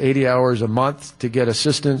at least 80 hours a month to get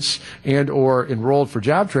assistance and or enrolled for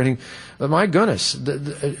job training. But my goodness,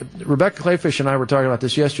 Rebecca Clayfish and I were talking about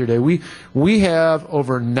this yesterday. We have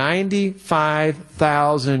over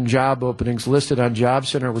 95,000 job openings listed on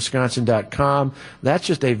JobCenterWisconsin.com. That's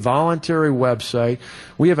just a voluntary website.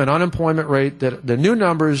 We have an unemployment rate that the new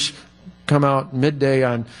numbers come out midday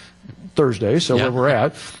on Thursday, so where we're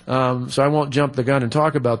at. So I won't jump the gun and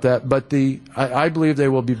talk about that. But I believe they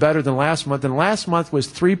will be better than last month. And last month was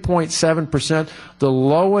 3.7%, the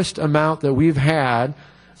lowest amount that we've had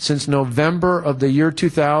since November of the year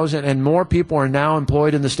 2000. And more people are now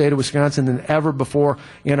employed in the state of Wisconsin than ever before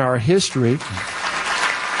in our history.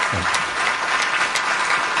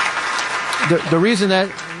 The reason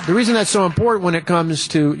that's so important when it comes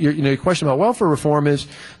to your question about welfare reform is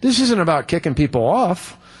this isn't about kicking people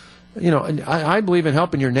off. I believe in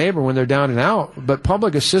helping your neighbor when they're down and out, but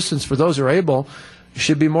public assistance for those who are able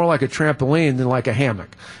should be more like a trampoline than like a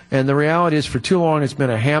hammock. And the reality is for too long it's been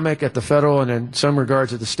a hammock at the federal and in some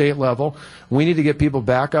regards at the state level. We need to get people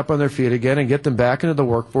back up on their feet again and get them back into the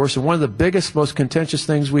workforce. And one of the biggest, most contentious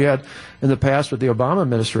things we had in the past with the Obama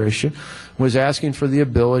administration was asking for the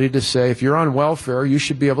ability to say if you're on welfare, you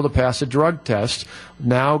should be able to pass a drug test.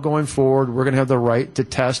 Now going forward, we're going to have the right to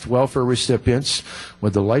test welfare recipients,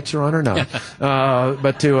 whether the lights are on or not,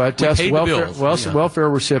 but to test welfare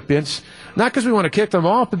recipients. Not because we want to kick them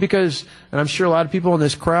off, but because, and I'm sure a lot of people in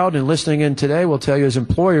this crowd and listening in today will tell you as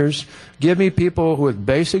employers, give me people who have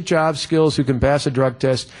basic job skills who can pass a drug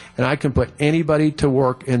test, and I can put anybody to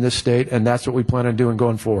work in this state, and that's what we plan on doing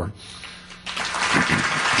going forward.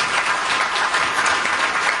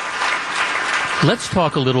 Let's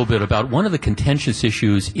talk a little bit about one of the contentious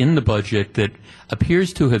issues in the budget that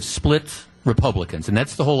appears to have split Republicans, and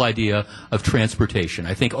that's the whole idea of transportation.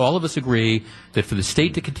 I think all of us agree that for the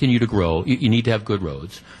state to continue to grow, you need to have good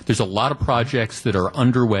roads. There's a lot of projects that are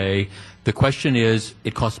underway. The question is,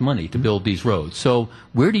 it costs money to build these roads. So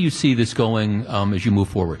where do you see this going as you move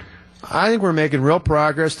forward? I think we're making real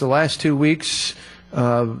progress. The last 2 weeks,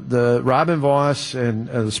 the Robin Voss and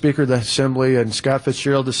the Speaker of the Assembly and Scott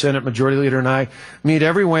Fitzgerald, the Senate Majority Leader, and I meet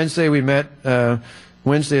every Wednesday. We met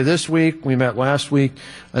Wednesday of this week. We met last week.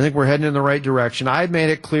 I think we're heading in the right direction. I've made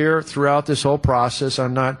it clear throughout this whole process,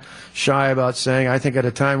 I'm not shy about saying, I think at a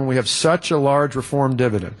time when we have such a large reform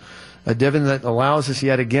dividend, a dividend that allows us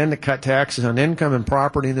yet again to cut taxes on income and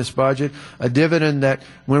property in this budget, a dividend that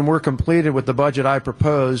when we're completed with the budget I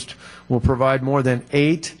proposed will provide more than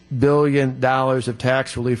 $8 billion of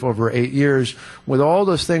tax relief over 8 years. With all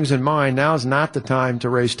those things in mind, now is not the time to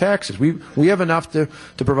raise taxes. We have enough to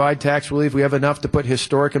provide tax relief. We have enough to put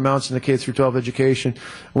historic amounts in the K-12 education.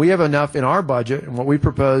 We have enough in our budget and what we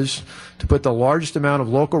propose to put the largest amount of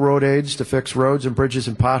local road aids to fix roads and bridges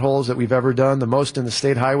and potholes that we've ever done, the most in the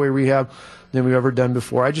state highway rehab than we've ever done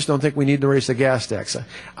before. I just don't think we need to raise the gas tax.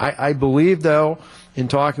 I believe, though, in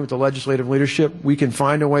talking with the legislative leadership, we can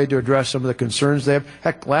find a way to address some of the concerns they have.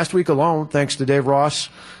 Heck, last week alone, thanks to Dave Ross,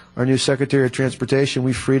 our new Secretary of Transportation,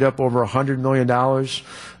 we freed up over $100 million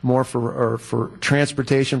more for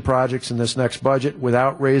transportation projects in this next budget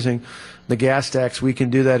without raising the gas tax. We can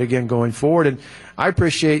do that again going forward. And I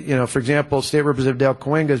appreciate, for example, State Representative Dale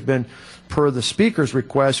Coinga has been, per the Speaker's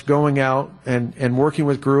request, going out and working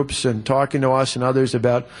with groups and talking to us and others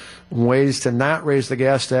about ways to not raise the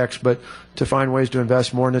gas tax, but to find ways to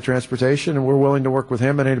invest more into transportation. And we're willing to work with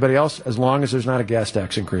him and anybody else as long as there's not a gas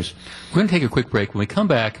tax increase. We're going to take a quick break. When we come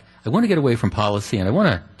back, I want to get away from policy, and I want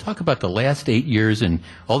to talk about the last 8 years and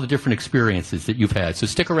all the different experiences that you've had. So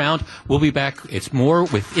stick around. We'll be back. It's more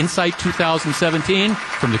with Insight 2017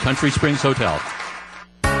 from the Country Springs Hotel.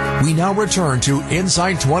 We now return to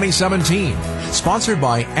Insight 2017, sponsored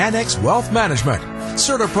by Annex Wealth Management,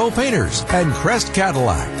 CertaPro Painters, and Crest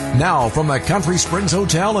Cadillac. Now from the Country Springs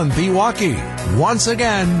Hotel in Pewaukee, once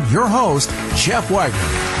again, your host, Jeff Wagner.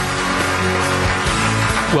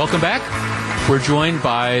 Welcome back. We're joined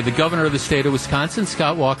by the governor of the state of Wisconsin,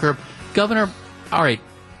 Scott Walker. Governor, all right,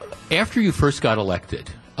 after you first got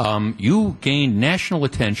elected, you gained national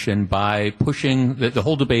attention by pushing the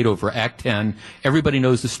whole debate over Act 10. Everybody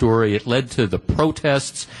knows the story. It led to the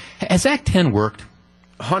protests. Has Act 10 worked?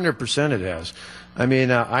 100% it has. I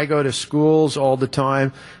mean, I go to schools all the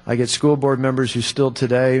time. I get school board members who still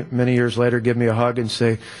today, many years later, give me a hug and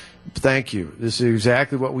say, thank you. This is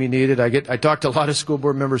exactly what we needed. I talked to a lot of school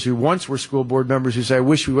board members who once were school board members who say, I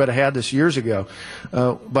wish we would have had this years ago.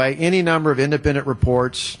 By any number of independent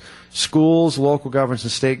reports, schools, local governments,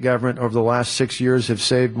 and state government over the last 6 years have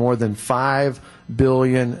saved more than $5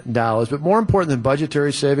 billion. But more important than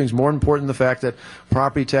budgetary savings, more important than the fact that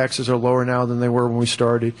property taxes are lower now than they were when we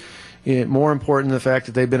started, more important than the fact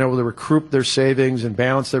that they've been able to recoup their savings and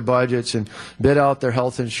balance their budgets and bid out their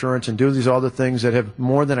health insurance and do these other things that have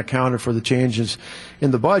more than accounted for the changes in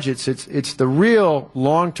the budgets. It's the real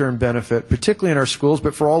long-term benefit, particularly in our schools,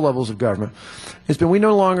 but for all levels of government. It's been we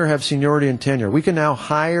no longer have seniority and tenure. We can now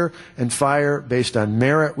hire and fire based on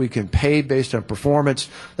merit. We can pay based on performance.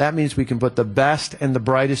 That means we can put the best and the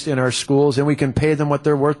brightest in our schools, and we can pay them what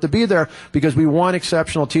they're worth to be there, because we want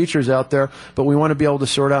exceptional teachers out there, but we want to be able to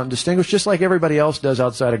sort out and distinguish just like everybody else does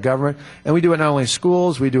outside of government. And we do it not only in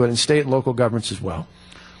schools, we do it in state and local governments as well.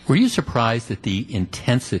 Were you surprised at the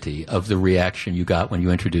intensity of the reaction you got when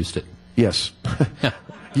you introduced it? Yes.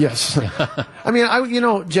 Yes. I mean,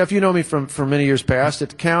 Jeff, you know me from many years past.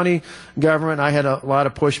 At the county government, I had a lot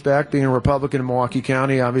of pushback being a Republican in Milwaukee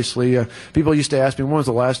County. Obviously, people used to ask me, when was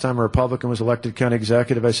the last time a Republican was elected county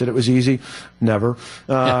executive? I said it was easy. Never.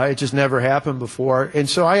 It just never happened before. And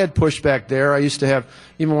so I had pushback there. I used to have,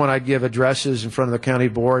 even when I'd give addresses in front of the county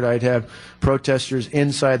board, I'd have protesters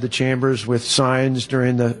inside the chambers with signs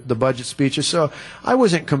during the budget speeches. So I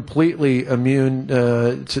wasn't completely immune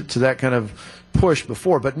to that kind of push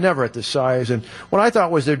before, but never at this size. And what I thought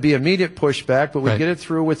was there'd be immediate pushback, but we'd get it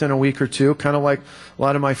through within a week or two, kind of like a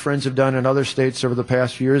lot of my friends have done in other states over the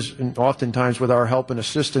past few years, and oftentimes with our help and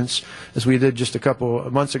assistance, as we did just a couple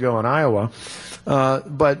of months ago in Iowa.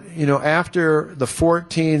 But, after the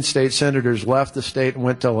 14 state senators left the state and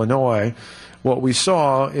went to Illinois, what we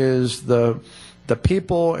saw is the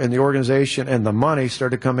people and the organization and the money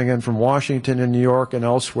started coming in from Washington and New York and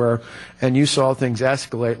elsewhere, and you saw things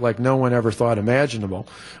escalate like no one ever thought imaginable.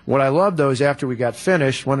 What I loved, though, is after we got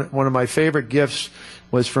finished, one of my favorite gifts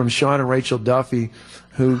was from Sean and Rachel Duffy,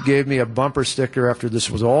 who gave me a bumper sticker after this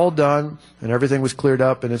was all done and everything was cleared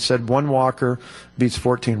up, and it said, 1 walker beats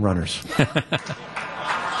 14 runners.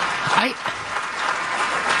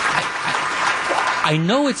 I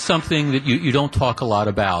know it's something that you don't talk a lot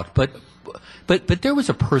about, but there was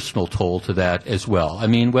a personal toll to that as well. I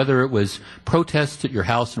mean, whether it was protests at your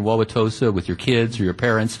house in Wauwatosa with your kids or your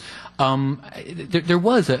parents, there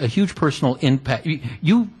was a huge personal impact.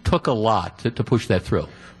 You took a lot to push that through.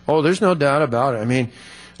 Oh, there's no doubt about it. I mean,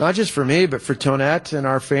 not just for me, but for Tonette and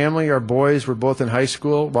our family. Our boys were both in high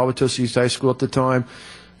school, Wauwatosa East High School at the time.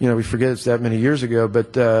 We forget it's that many years ago,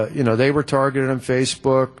 but, they were targeted on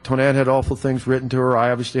Facebook. Tonette had awful things written to her. I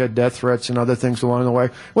obviously had death threats and other things along the way.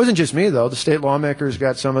 It wasn't just me, though. The state lawmakers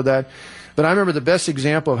got some of that. But I remember the best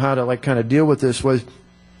example of how to, kind of deal with this was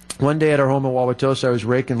one day at our home in Wauwatosa, I was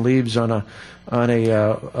raking leaves on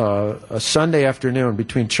a Sunday afternoon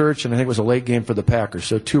between church and I think it was a late game for the Packers,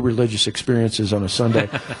 so 2 religious experiences on a Sunday.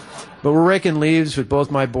 But we're raking leaves with both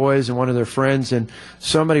my boys and one of their friends, and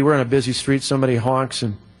we're on a busy street, somebody honks,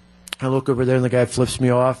 and I look over there and the guy flips me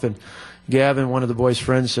off, and Gavin, one of the boys'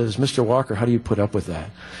 friends, says, Mr. Walker, how do you put up with that?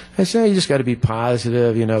 I say, you just got to be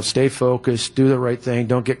positive, stay focused, do the right thing,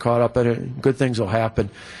 don't get caught up in it, good things will happen.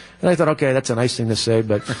 And I thought, okay, that's a nice thing to say,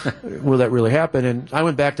 but will that really happen? And I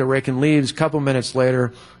went back to raking leaves. A couple minutes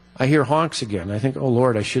later, I hear honks again. I think, oh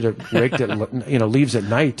Lord, I should have raked it, leaves at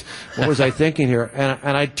night. What was I thinking here?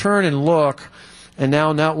 And I turn and look, and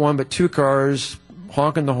now not one but two cars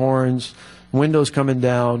honking the horns, windows coming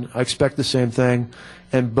down. I expect the same thing,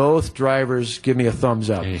 and both drivers give me a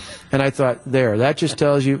thumbs up. And I thought, there, that just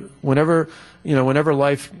tells you whenever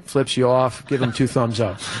life flips you off, give them two thumbs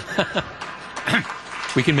up.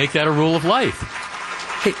 We can make that a rule of life.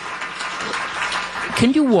 Hey,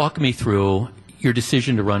 can you walk me through your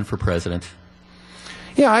decision to run for president?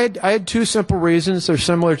 Yeah, I had two simple reasons. They're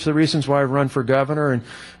similar to the reasons why I've run for governor and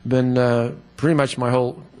been pretty much my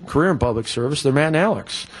whole career in public service. They're Matt and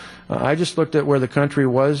Alex. I just looked at where the country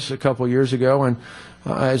was a couple of years ago, and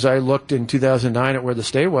as I looked in 2009 at where the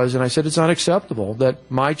state was, and I said it's unacceptable that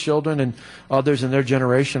my children and others in their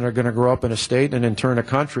generation are going to grow up in a state and in turn a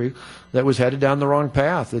country that was headed down the wrong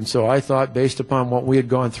path. And so I thought, based upon what we had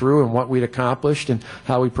gone through and what we'd accomplished and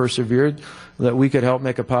how we persevered, that we could help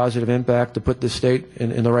make a positive impact to put the state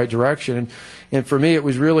in the right direction. And for me, it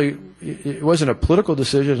wasn't a political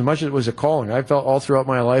decision as much as it was a calling. I felt all throughout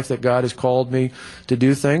my life that God has called me to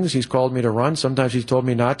do things. He's called me to run. Sometimes He's told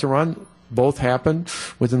me not to run. Both happened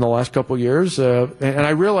within the last couple of years. And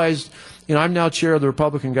I realized, I'm now chair of the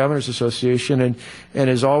Republican Governors Association, and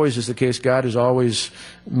as always is the case, God is always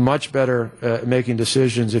much better at making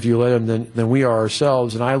decisions if you let Him than we are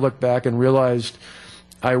ourselves. And I look back and realized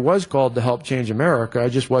I was called to help change America. I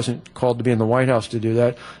just wasn't called to be in the White House to do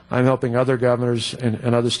that. I'm helping other governors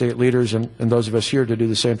and other state leaders and those of us here to do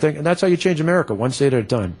the same thing. And that's how you change America, one state at a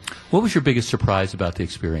time. What was your biggest surprise about the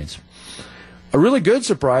experience? A really good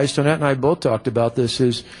surprise, Tonette and I both talked about this,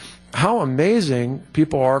 is how amazing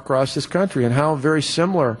people are across this country and how very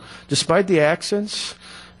similar, despite the accents,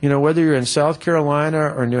 whether you're in South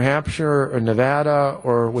Carolina or New Hampshire or Nevada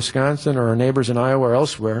or Wisconsin or our neighbors in Iowa or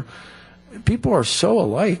elsewhere, people are so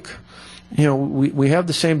alike. We have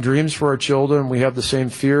the same dreams for our children. We have the same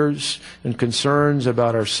fears and concerns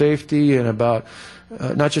about our safety and about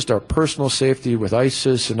not just our personal safety with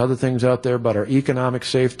ISIS and other things out there, but our economic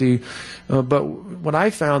safety. But what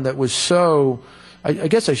I found that was so, I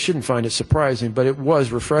guess I shouldn't find it surprising, but it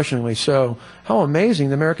was refreshingly so, how amazing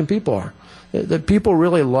the American people are. That people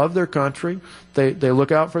really love their country. They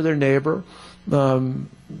look out for their neighbor.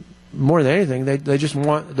 More than anything, they just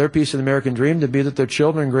want their piece of the American dream to be that their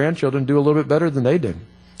children and grandchildren do a little bit better than they did.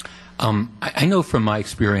 I know from my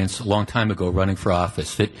experience a long time ago running for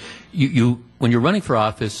office that when you're running for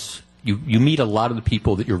office, you meet a lot of the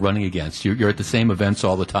people that you're running against. You're at the same events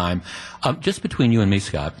all the time. Just between you and me,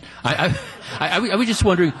 Scott, I was just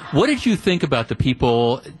wondering, what did you think about the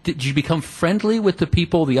people? Did you become friendly with the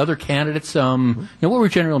people, the other candidates? What were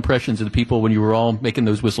general impressions of the people when you were all making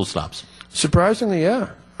those whistle stops? Surprisingly,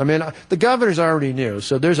 yeah. I mean, the governors already knew,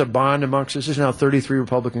 so there's a bond amongst us. There's now 33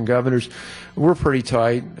 Republican governors. We're pretty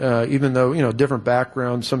tight, even though, different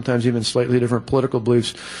backgrounds, sometimes even slightly different political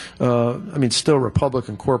beliefs. Still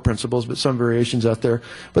Republican core principles, but some variations out there.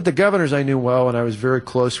 But the governors I knew well and I was very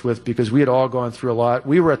close with because we had all gone through a lot.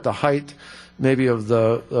 We were at the height maybe of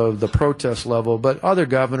the protest level, but other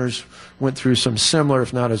governors went through some similar,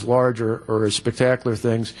 if not as large or as spectacular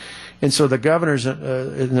things. And so the governors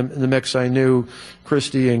in the mix, I knew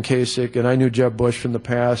Christie and Kasich, and I knew Jeb Bush from the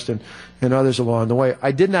past and others along the way.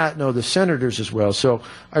 I did not know the senators as well. So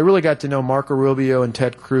I really got to know Marco Rubio and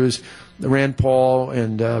Ted Cruz, Rand Paul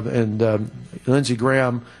and Lindsey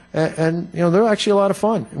Graham. And they're actually a lot of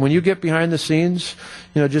fun. When you get behind the scenes,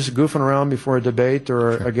 just goofing around before a debate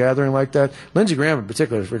or a gathering like that. Lindsey Graham in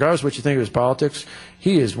particular, regardless of what you think of his politics,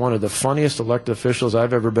 he is one of the funniest elected officials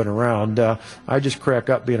I've ever been around. I just crack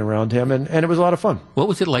up being around him, and it was a lot of fun. What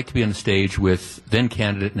was it like to be on the stage with then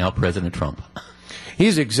candidate, now President Trump?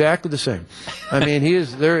 He's exactly the same. I mean,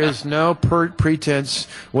 there is no pretense.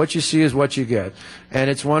 What you see is what you get. And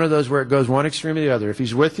it's one of those where it goes one extreme to the other. If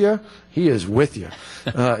he's with you, he is with you.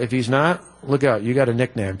 If he's not, look out, you got a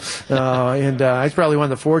nickname. And I'm probably one of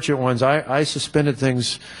the fortunate ones. I suspended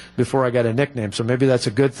things before I got a nickname, so maybe that's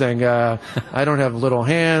a good thing. I don't have little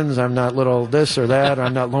hands. I'm not little this or that.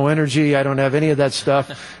 I'm not low energy. I don't have any of that stuff.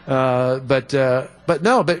 But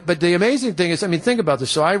the amazing thing is, think about this.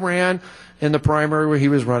 So I ran in the primary where he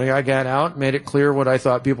was running. I got out, made it clear what I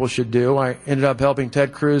thought people should do. I ended up helping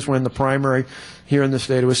Ted Cruz win the primary here in the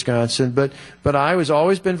state of Wisconsin. But I was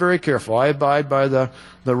always been very careful. I abide by the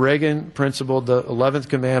Reagan principle, the 11th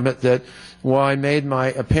commandment, that while I made my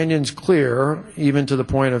opinions clear, even to the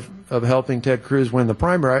point of helping Ted Cruz win the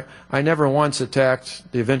primary, I never once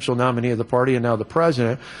attacked the eventual nominee of the party and now the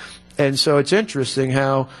president. And so it's interesting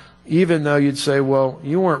how, even though you'd say, well,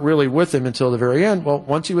 you weren't really with him until the very end, well,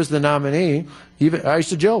 once he was the nominee, I used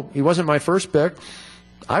to joke, he wasn't my first pick.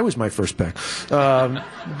 I was my first pick.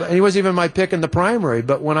 He wasn't even my pick in the primary.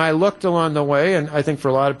 But when I looked along the way, and I think for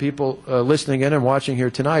a lot of people listening in and watching here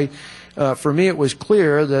tonight, for me it was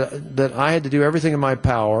clear that I had to do everything in my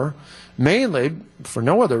power, mainly for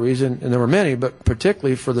no other reason, and there were many, but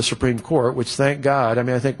particularly for the Supreme Court, which, thank God, I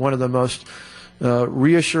mean, I think one of the most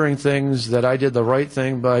reassuring things that I did the right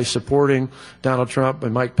thing by supporting Donald Trump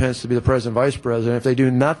and Mike Pence to be the president and vice president, if they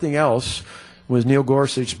do nothing else, was Neil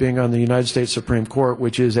Gorsuch being on the United States Supreme Court,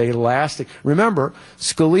 which is a lasting. Remember,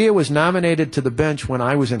 Scalia was nominated to the bench when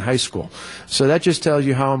I was in high school. So that just tells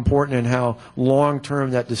you how important and how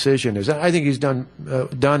long-term that decision is. I think he's done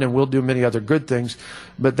and will do many other good things,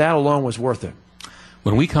 but that alone was worth it.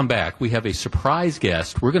 When we come back, we have a surprise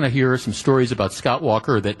guest. We're going to hear some stories about Scott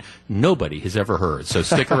Walker that nobody has ever heard. So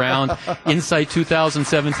stick around. Insight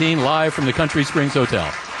 2017, live from the Country Springs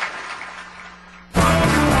Hotel.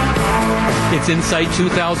 It's Insight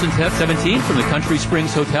 2017 from the Country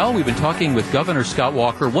Springs Hotel. We've been talking with Governor Scott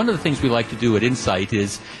Walker. One of the things we like to do at Insight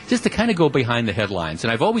is just to kind of go behind the headlines.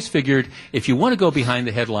 And I've always figured if you want to go behind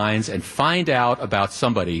the headlines and find out about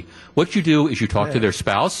somebody, what you do is you talk to their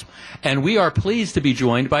spouse. And we are pleased to be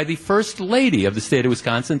joined by the First Lady of the state of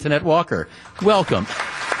Wisconsin, Tanette Walker. Welcome.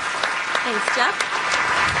 Thanks,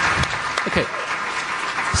 Jeff. Okay.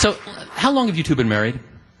 So how long have you two been married?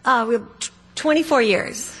 We have 24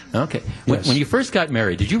 years. Okay. When you first got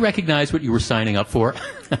married, did you recognize what you were signing up for?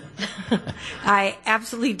 I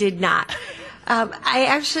absolutely did not.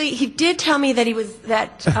 He did tell me that he was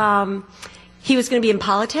going to be in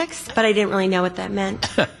politics, but I didn't really know what that meant.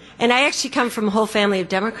 And I actually come from a whole family of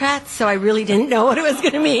Democrats, so I really didn't know what it was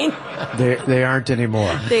going to mean. They aren't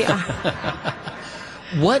anymore. They are.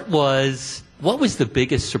 What was the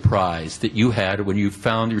biggest surprise that you had when you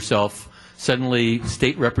found yourself suddenly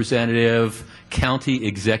state representative, county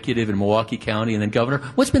executive in Pewaukee County, and then governor?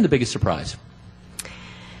 What's been the biggest surprise?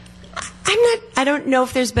 I don't know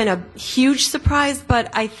if there's been a huge surprise, but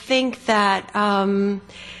I think that I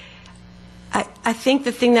think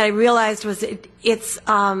the thing that I realized was it's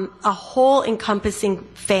a whole encompassing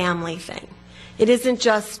family thing. It isn't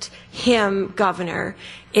just him, governor.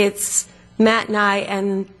 It's Matt and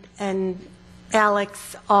I and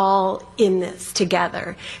Alex all in this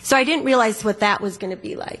together. So I didn't realize what that was going to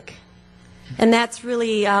be like. And that's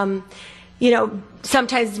really,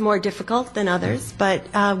 sometimes more difficult than others, but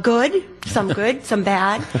good, some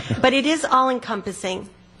bad. But it is all-encompassing.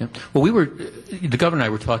 Yeah. Well, the governor and I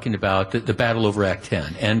were talking about the battle over Act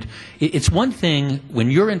 10. And it's one thing, when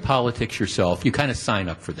you're in politics yourself, you kind of sign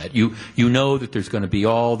up for that. You know that there's going to be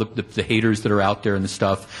all the haters that are out there and the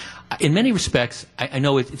stuff. In many respects, I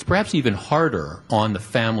know it's perhaps even harder on the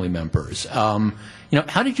family members. How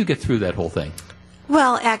did you get through that whole thing?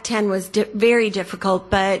 Well, Act 10 was very difficult,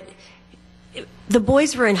 but the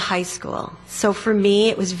boys were in high school. So for me,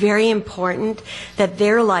 it was very important that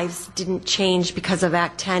their lives didn't change because of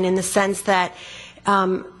Act 10, in the sense that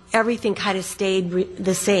everything kind of stayed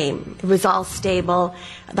the same. It was all stable.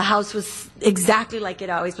 The house was exactly like it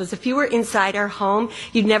always was. If you were inside our home,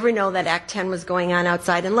 you'd never know that Act 10 was going on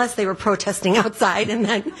outside, unless they were protesting outside, and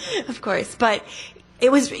then, of course. But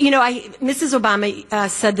it was, Mrs. Obama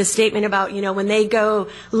said the statement about, when they go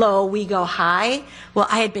low, we go high. Well,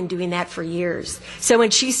 I had been doing that for years. So when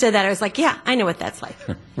she said that, I was like, yeah, I know what that's like.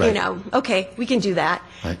 Right. Okay, we can do that.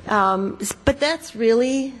 Right. But that's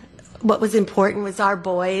really what was important, was our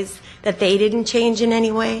boys, that they didn't change in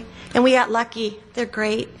any way. And we got lucky. They're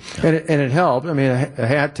great. And it helped. I mean, a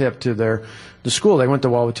hat tip to the school. They went to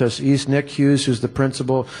Wauwatosa East. Nick Hughes, who's the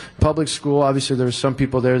principal. Public school, obviously there were some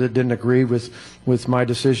people there that didn't agree with my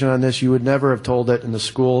decision on this. You would never have told that in the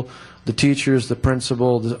school. The teachers, the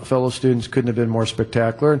principal, the fellow students couldn't have been more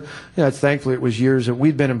spectacular. And, thankfully it was years that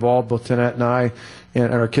we'd been involved, both Tanette and I,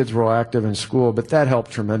 and our kids were all active in school, but that helped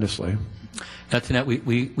tremendously. Now, Tanette,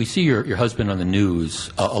 we see your husband on the news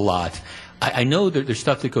a lot. I know that there's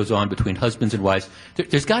stuff that goes on between husbands and wives.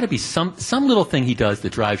 There's got to be some little thing he does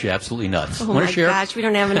that drives you absolutely nuts. Oh, my gosh, we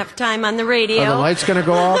don't have enough time on the radio. Oh, the light's going to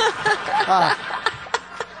go off?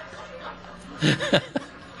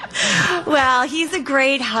 Well, he's a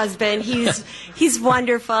great husband. He's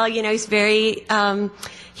wonderful. He's very attentive.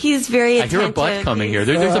 I hear a butt coming here.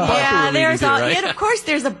 There's a butt that we're leading to, right? Yeah, of course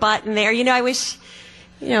there's a butt in there. I wish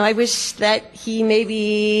that he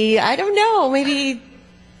maybe, I don't know,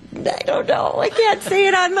 I can't say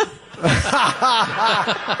it on the...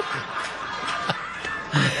 I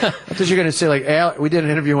thought you were going to say, like, we did an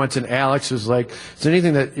interview once, and Alex was like, is there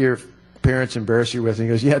anything that your parents embarrass you with? And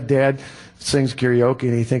he goes, yeah, Dad sings karaoke,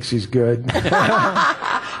 and he thinks he's good.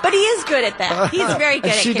 But he is good at that. He's very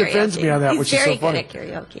good at karaoke. She defends me on that, which is so funny. He's very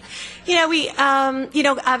good at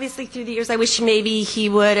karaoke. Obviously through the years, I wish maybe he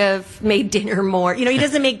would have made dinner more. He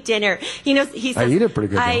doesn't make dinner. He says, I eat it pretty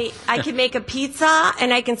good. I can make a pizza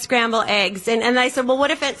and I can scramble eggs. And I said, well,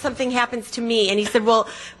 what if something happens to me? And he said, well,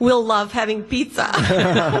 we'll love having pizza.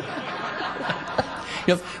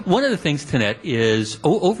 One of the things, Tanette, is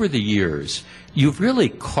over the years, you've really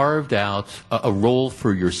carved out a role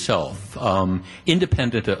for yourself,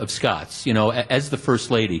 independent of Scott's, as the First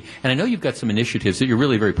Lady. And I know you've got some initiatives that you're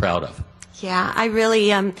really very proud of. Yeah, I really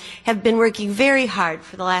have been working very hard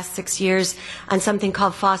for the last 6 years on something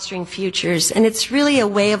called Fostering Futures. And it's really a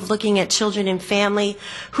way of looking at children and family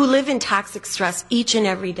who live in toxic stress each and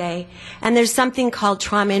every day. And there's something called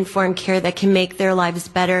trauma-informed care that can make their lives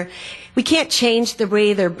better. We can't change the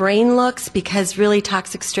way their brain looks because really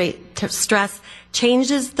toxic stress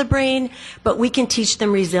changes the brain, but we can teach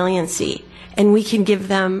them resiliency and we can give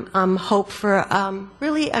them hope for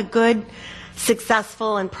really a good,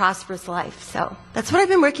 successful, and prosperous life. So that's what I've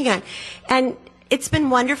been working on. And it's been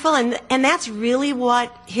wonderful, and that's really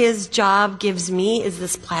what his job gives me is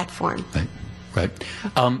this platform. Right.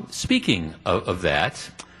 Speaking of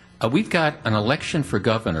that, we've got an election for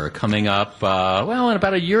governor coming up, in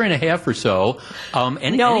about a year and a half or so.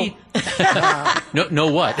 No,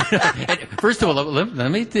 what? First of all,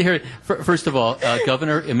 let me hear it. First of all,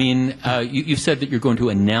 Governor, you said that you're going to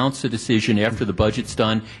announce a decision after the budget's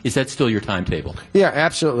done. Is that still your timetable? Yeah,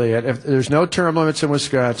 absolutely. If there's no term limits in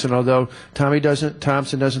Wisconsin, although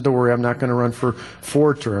Thompson doesn't worry, I'm not going to run for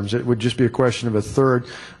 4 terms. It would just be a question of a third.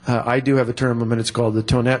 I do have a term limit. It's called the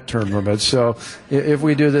Tonette term limit. So if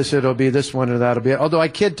we do this, it'll be this one and that'll be it. Although I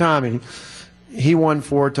kid Tommy. He won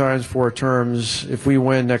 4 times, 4 terms. If we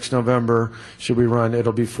win next November, should we run,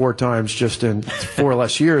 it'll be 4 times just in 4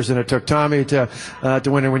 less years than it took Tommy to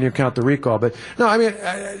win it when you count the recall. But no,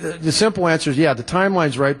 the simple answer is, yeah, the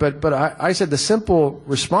timeline's right. But I said the simple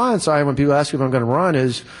response when people ask me if I'm going to run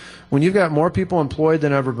is, when you've got more people employed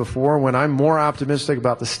than ever before, when I'm more optimistic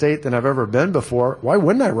about the state than I've ever been before, why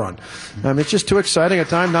wouldn't I run? It's just too exciting a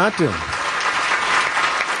time not to.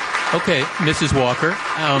 Okay, Mrs. Walker.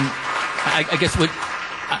 I guess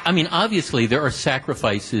obviously there are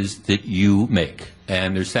sacrifices that you make,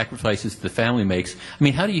 and there's sacrifices the family makes.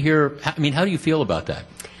 How do you feel about that?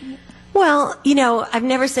 Well, I've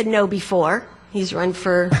never said no before. He's run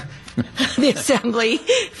for the Assembly,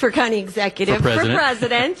 for county executive, for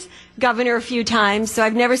president, governor a few times, so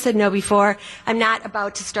I've never said no before. I'm not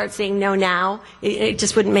about to start saying no now. It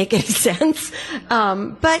just wouldn't make any sense.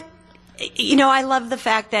 But I love the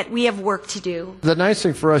fact that we have work to do. The nice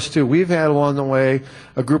thing for us, too, we've had along the way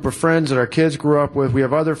a group of friends that our kids grew up with. We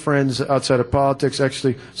have other friends outside of politics,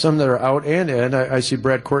 actually some that are out and in. I see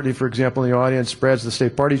Brad Courtney, for example, in the audience. Brad's the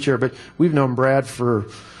state party chair, but we've known Brad for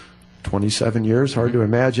 27 years, hard to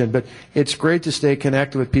imagine. But it's great to stay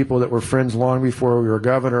connected with people that were friends long before we were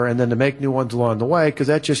governor and then to make new ones along the way, because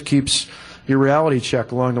that just keeps your reality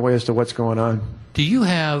check along the way as to what's going on. Do you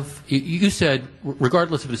have, you said,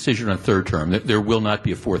 regardless of a decision on 3rd term, that there will not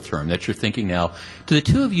be a 4th term. That's your thinking now. Do the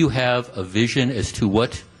two of you have a vision as to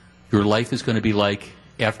what your life is going to be like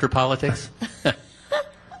after politics?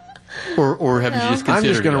 Or have you just considered I'm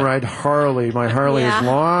just going to ride Harley. My Harley is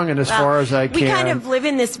long and as far as I can. We kind of live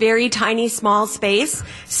in this very tiny, small space.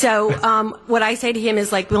 So what I say to him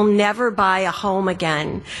is we'll never buy a home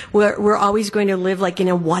again. We're always going to live in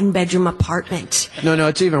a 1-bedroom apartment. No,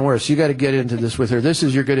 it's even worse. You got to get into this with her. This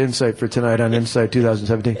is your good insight for tonight on Insight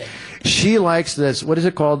 2017. She likes this. What is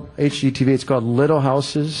it called? HGTV. It's called Little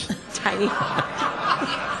Houses. Tiny.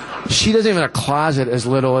 She doesn't even have a closet as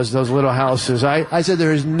little as those little houses. I said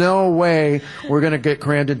there is no way we're going to get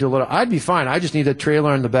crammed into a little. I'd be fine. I just need a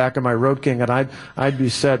trailer in the back of my Road King, and I'd be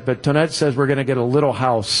set. But Tonette says we're going to get a little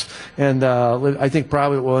house, and I think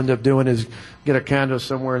probably what we'll end up doing is get a condo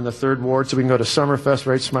somewhere in the 3rd Ward so we can go to Summerfest,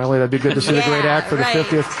 right, Smiley? That'd be good to see the great act for the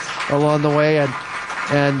 50th along the way,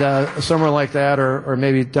 and somewhere like that, or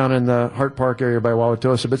maybe down in the Hart Park area by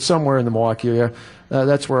Wauwatosa, but somewhere in the Milwaukee area.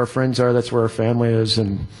 That's where our friends are. That's where our family is,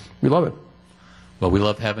 and we love it. Well, we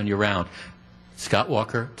love having you around. Scott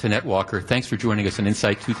Walker, Tonette Walker, thanks for joining us on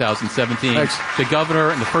Insight 2017. Thanks. The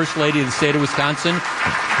governor and the first lady of the state of Wisconsin.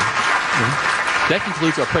 That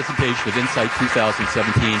concludes our presentation of Insight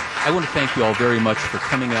 2017. I want to thank you all very much for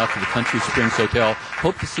coming out to the Country Springs Hotel.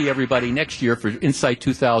 Hope to see everybody next year for Insight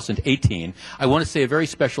 2018. I want to say a very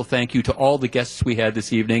special thank you to all the guests we had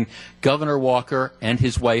this evening, Governor Walker and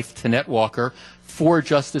his wife, Tonette Walker, 4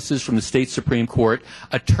 justices from the state Supreme Court,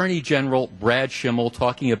 Attorney General Brad Schimmel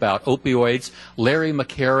talking about opioids, Larry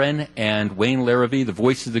McCarran and Wayne Larrivee, the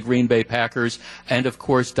voice of the Green Bay Packers, and of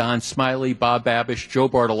course Don Smiley, Bob Babish, Joe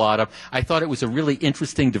Bartolotta. I thought it was a really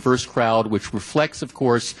interesting, diverse crowd, which reflects, of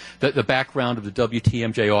course, the background of the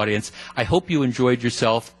WTMJ audience. I hope you enjoyed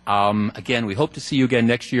yourself. Again, we hope to see you again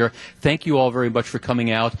next year. Thank you all very much for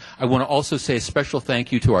coming out. I want to also say a special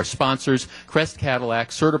thank you to our sponsors, Crest Cadillac,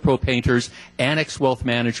 CertaPro Painters, Annex Wealth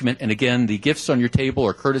Management, and again, the gifts on your table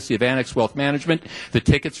are courtesy of Annex Wealth Management. The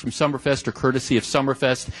tickets from Summerfest are courtesy of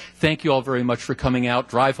Summerfest. Thank you all very much for coming out.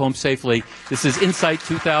 Drive home safely. This is Insight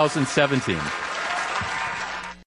 2017.